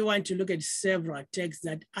 you want to look at several texts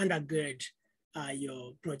that undergird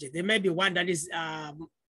your project. There may be one that is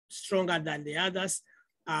stronger than the others,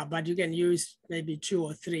 but you can use maybe 2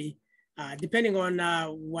 or 3, depending on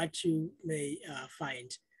what you may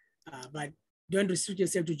find. But don't restrict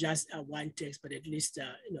yourself to just one text, but at least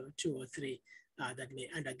 2 or 3 that may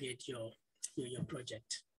undergird your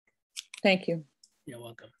project. Thank you. You're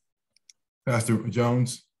welcome. Pastor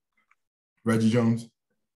Jones, Reggie Jones.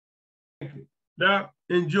 Thank you. Doc,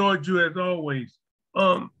 enjoyed you as always.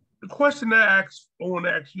 The question I want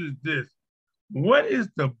to ask you is this: what is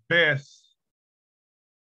the best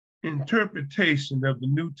interpretation of the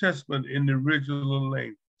New Testament in the original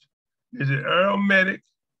language? Is it Aramaic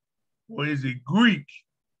or is it Greek?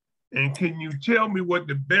 And can you tell me what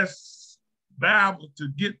the best Bible to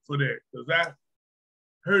get for that? Because I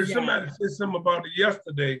heard somebody say something about it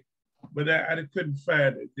yesterday, but I couldn't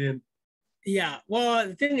find it then. Yeah, well,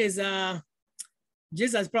 the thing is,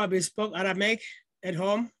 Jesus probably spoke Aramaic at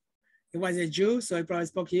home. He was a Jew, so he probably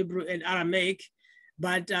spoke Hebrew and Aramaic.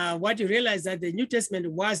 But what you realize that the New Testament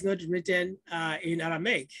was not written in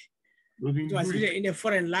Aramaic. It was written in a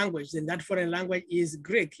foreign language, and that foreign language is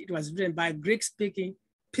Greek. It was written by Greek-speaking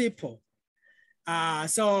people.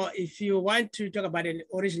 So if you want to talk about an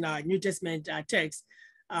original New Testament text,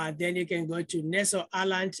 then you can go to Nestor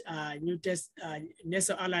Aland,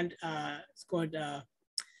 Nestor Aland, it's called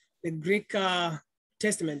the Greek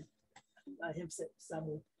Testament. I have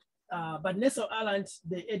somewhere. But Nestor Aland,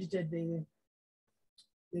 they edited the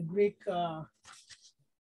Greek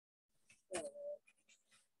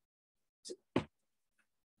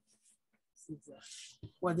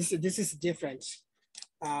well, this is different.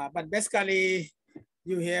 But basically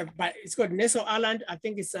you have, but it's called Nestor Aland. I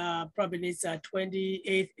think it's probably its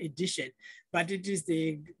 28th edition, but it is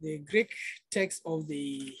the Greek text of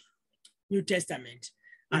the New Testament.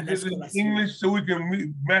 Is it in English so we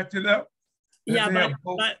can match it up? Yeah,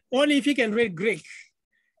 but only if you can read Greek.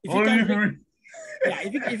 If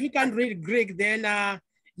you can't read Greek, then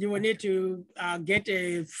you will need to get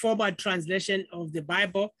a formal translation of the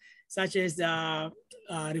Bible, such as the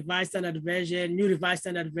Revised Standard Version, New Revised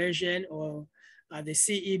Standard Version, or the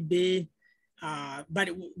CEB. But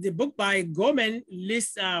the book by Gorman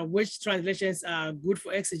lists which translations are good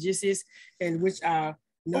for exegesis and which are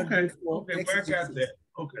not good for exegesis. I got that.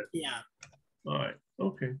 Okay. Yeah. All right.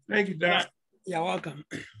 Okay. Thank you, Doc. You're welcome.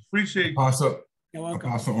 Appreciate you. You're welcome.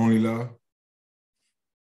 Apostle Only Love.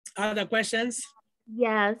 Other questions?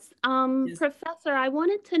 Yes. Professor, I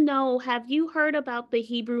wanted to know, have you heard about the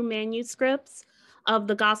Hebrew manuscripts of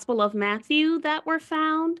the Gospel of Matthew that were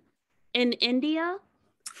found in India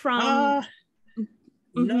from?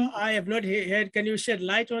 No, I have not heard. Can you shed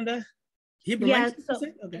light on the Hebrew manuscripts?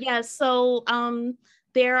 Yes. So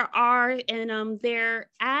there are, and they're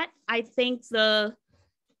at, I think, the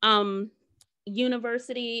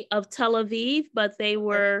University of Tel Aviv, but they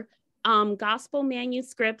were gospel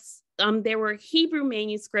manuscripts. There were Hebrew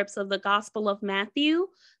manuscripts of the Gospel of Matthew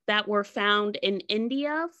that were found in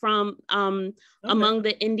India from among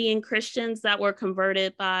the Indian Christians that were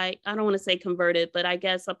converted by, I don't want to say converted, but I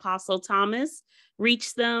guess Apostle Thomas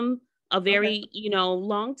reached them a very,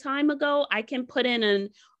 long time ago. I can put in an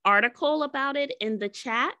article about it in the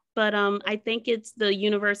chat, but I think it's the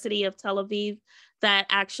University of Tel Aviv that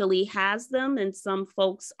actually has them, and some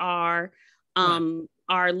folks are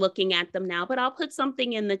looking at them now, but I'll put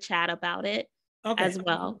something in the chat about it as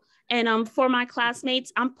well. And for my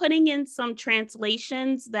classmates, I'm putting in some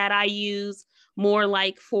translations that I use more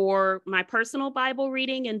like for my personal Bible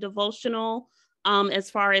reading and devotional,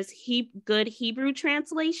 as far as good Hebrew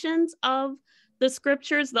translations of the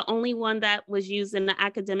scriptures. The only one that was used in the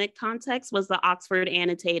academic context was the Oxford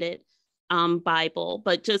Annotated Bible,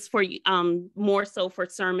 but just for more so for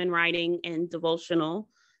sermon writing and devotional.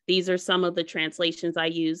 These are some of the translations I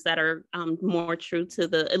use that are more true to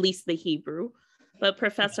at least the Hebrew. But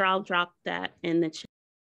Professor, I'll drop that in the chat.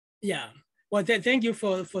 Yeah. Well, thank you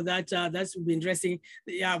for that. That's been interesting.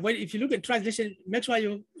 Yeah. Well, if you look at translation, make sure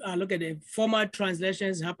you look at the former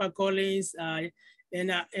translations, HarperCollins,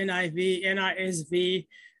 NIV, NRSV.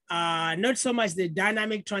 Not so much the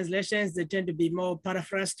dynamic translations. They tend to be more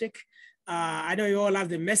paraphrastic. I know you all have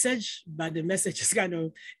the Message, but the Message is kind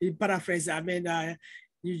of paraphrased. I mean,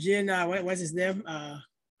 Eugene, what's his name?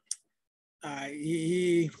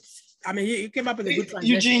 He came up with a good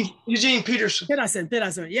translation. Eugene Peterson.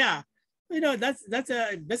 Peterson, yeah. You know, that's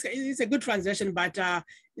basically, it's a good translation, but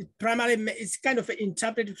primarily it's kind of an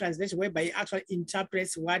interpretive translation whereby it actually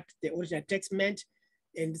interprets what the original text meant.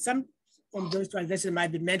 And some of those translations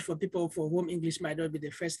might be meant for people for whom English might not be the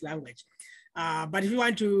first language. But if you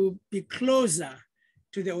want to be closer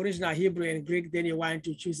to the original Hebrew and Greek, then you want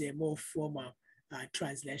to choose a more formal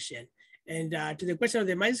translation. And to the question of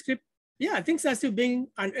the manuscript, yeah, things are still being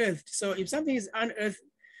unearthed. So if something is unearthed,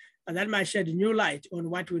 that might shed new light on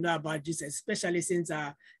what we know about Jesus, especially since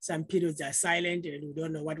some periods are silent and we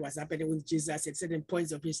don't know what was happening with Jesus at certain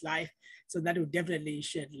points of his life. So that will definitely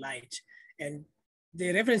shed light. And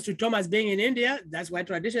the reference to Thomas being in India, that's why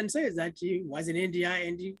tradition says that he was in India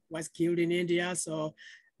and he was killed in India. So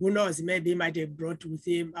who knows, maybe he might have brought with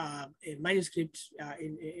him a manuscript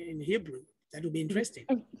in Hebrew. That would be interesting.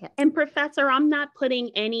 And Professor, I'm not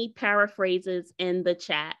putting any paraphrases in the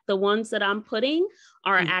chat. The ones that I'm putting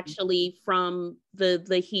are actually from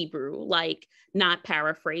the Hebrew, like not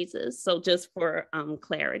paraphrases. So just for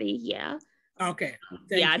clarity, yeah. Okay.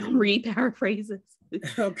 I don't read paraphrases.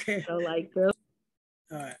 Okay. So like this.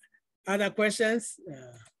 All right. Other questions?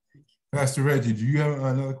 Pastor Reggie, do you have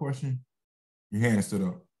another question? Your hand is still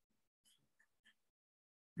up.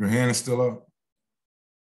 Your hand is still up.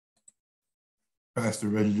 Pastor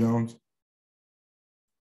Reggie Jones.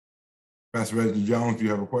 Pastor Reggie Jones, do you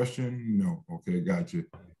have a question? No. Okay, gotcha.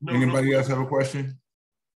 No, Anybody else have a question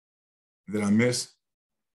that I missed?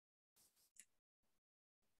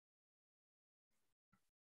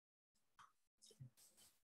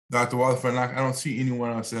 Dr. Wafawanaka, I don't see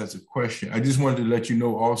anyone else that has a question. I just wanted to let you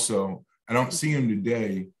know also, I don't see him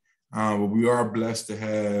today, but we are blessed to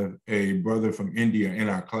have a brother from India in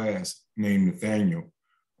our class named Nathaniel.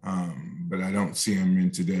 But I don't see him in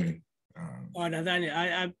today.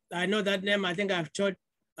 Nathaniel, I know that name. I think I've taught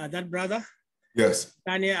that brother. Yes.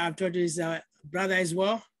 Nathaniel, I've taught his brother as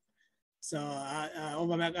well. So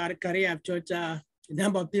over my career, I've taught a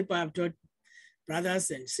number of people. I've taught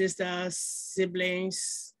brothers and sisters,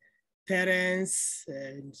 siblings, parents,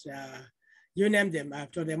 and you name them.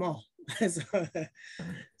 I've taught them all.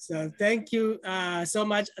 So thank you so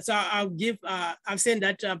much. So I've sent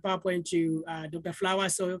that PowerPoint to Dr. Flower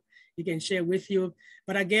so he can share with you.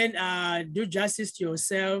 But again, do justice to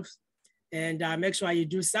yourself and make sure you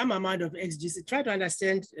do some amount of exegesis. Try to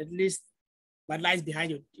understand at least what lies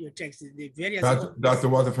behind your text. The various Dr.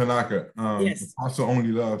 Wafawanaka, yes. Apostle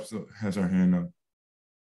Only Love has her hand up.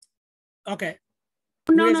 Okay.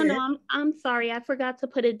 No. I'm sorry. I forgot to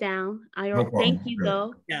put it down. Thank you,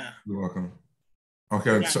 though. Yeah. You're welcome.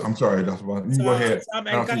 Okay, so I'm sorry, Dr. Wafawanaka. You go ahead. So I'm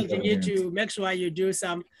encouraging you to make sure you do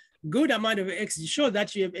some good amount of exegesis. Show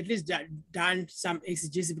that you have at least done some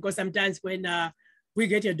exegesis, because sometimes when we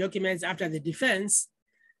get your documents after the defense,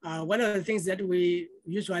 one of the things that we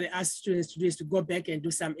usually ask students to do is to go back and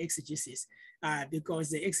do some exegesis because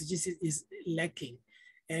the exegesis is lacking.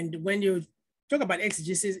 And when you talk about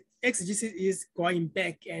exegesis is going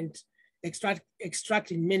back and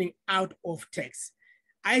extracting meaning out of text.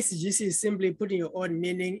 Eisegesis is simply putting your own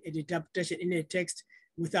meaning and interpretation in a text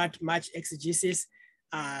without much exegesis.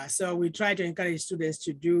 So we try to encourage students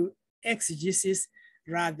to do exegesis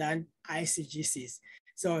rather than eisegesis.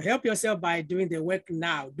 So help yourself by doing the work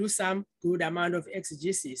now. Do some good amount of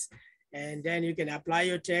exegesis, and then you can apply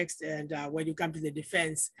your text. And when you come to the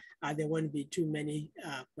defense, there won't be too many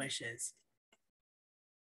questions.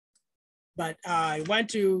 But I want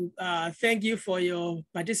to thank you for your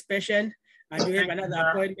participation. I do have another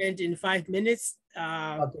appointment in 5 minutes, but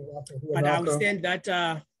I will send that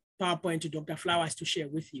PowerPoint to Dr. Flowers to share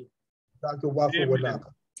with you. Dr.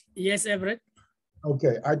 Wafawanaka. Yes, Everett.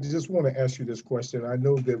 Okay, I just want to ask you this question. I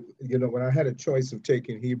know that, you know, when I had a choice of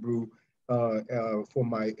taking Hebrew for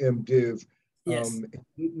my MDiv, yes.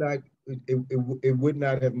 It would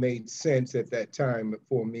not have made sense at that time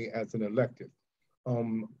for me as an elective.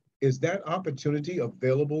 Is that opportunity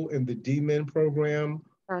available in the DMin program,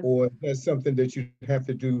 or is that something that you have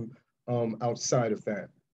to do outside of that?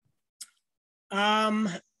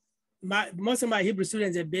 most of my Hebrew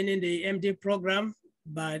students have been in the MD program,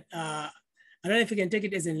 but I don't know if you can take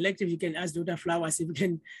it as an elective. You can ask Dr. Flowers if you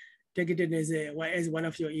can take it in as one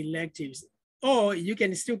of your electives, or you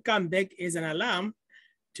can still come back as an alum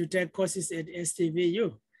to take courses at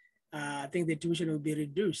STVU. I think the tuition will be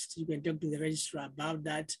reduced. You can talk to the registrar about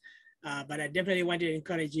that. But I definitely want to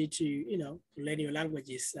encourage you to, learn your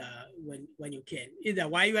languages when you can, either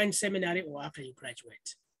while you're in seminary or after you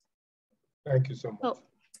graduate. Thank you so much. Oh,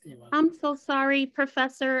 I'm so sorry,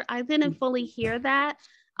 Professor. I didn't fully hear that.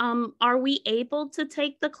 Are we able to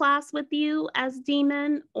take the class with you as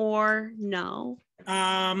Demon or no?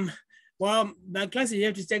 Well, the class you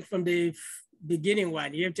have to take from the beginning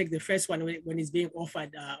one. You have to take the first one when it's being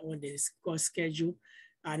offered on this course schedule.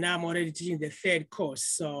 Now I'm already teaching the third course,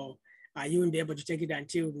 so you won't be able to take it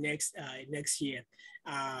until next year.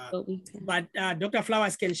 But Dr.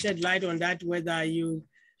 Flowers can shed light on that, whether you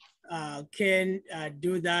can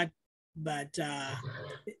do that. But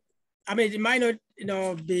I mean, it might not,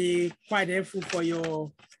 be quite helpful for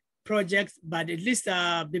your project, but at least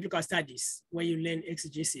biblical studies where you learn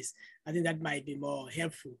exegesis. I think that might be more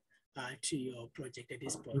helpful to your project at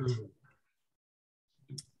this point.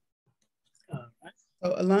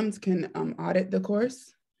 So alums can audit the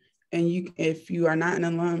course, and if you are not an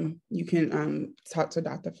alum, you can talk to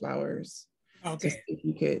Dr. Flowers. Okay.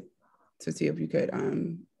 To see if you could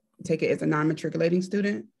take it as a non-matriculating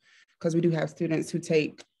student, because we do have students who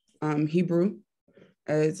take Hebrew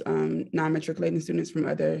as non-matriculating students from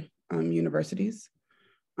other universities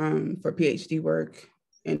for PhD work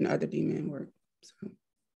and other DMin work. So.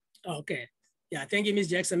 Okay. Yeah, thank you, Ms.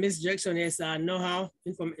 Jackson. Ms. Jackson has know-how,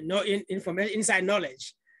 inside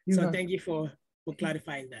knowledge. So thank you for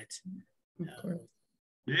clarifying that.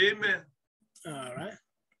 Amen. All right.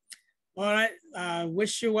 All right.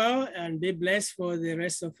 Wish you well and be blessed for the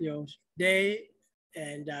rest of your day,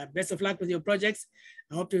 and best of luck with your projects.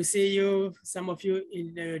 I hope to see you, some of you,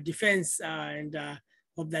 in the defense, and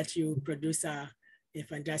hope that you produce a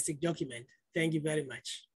fantastic document. Thank you very much.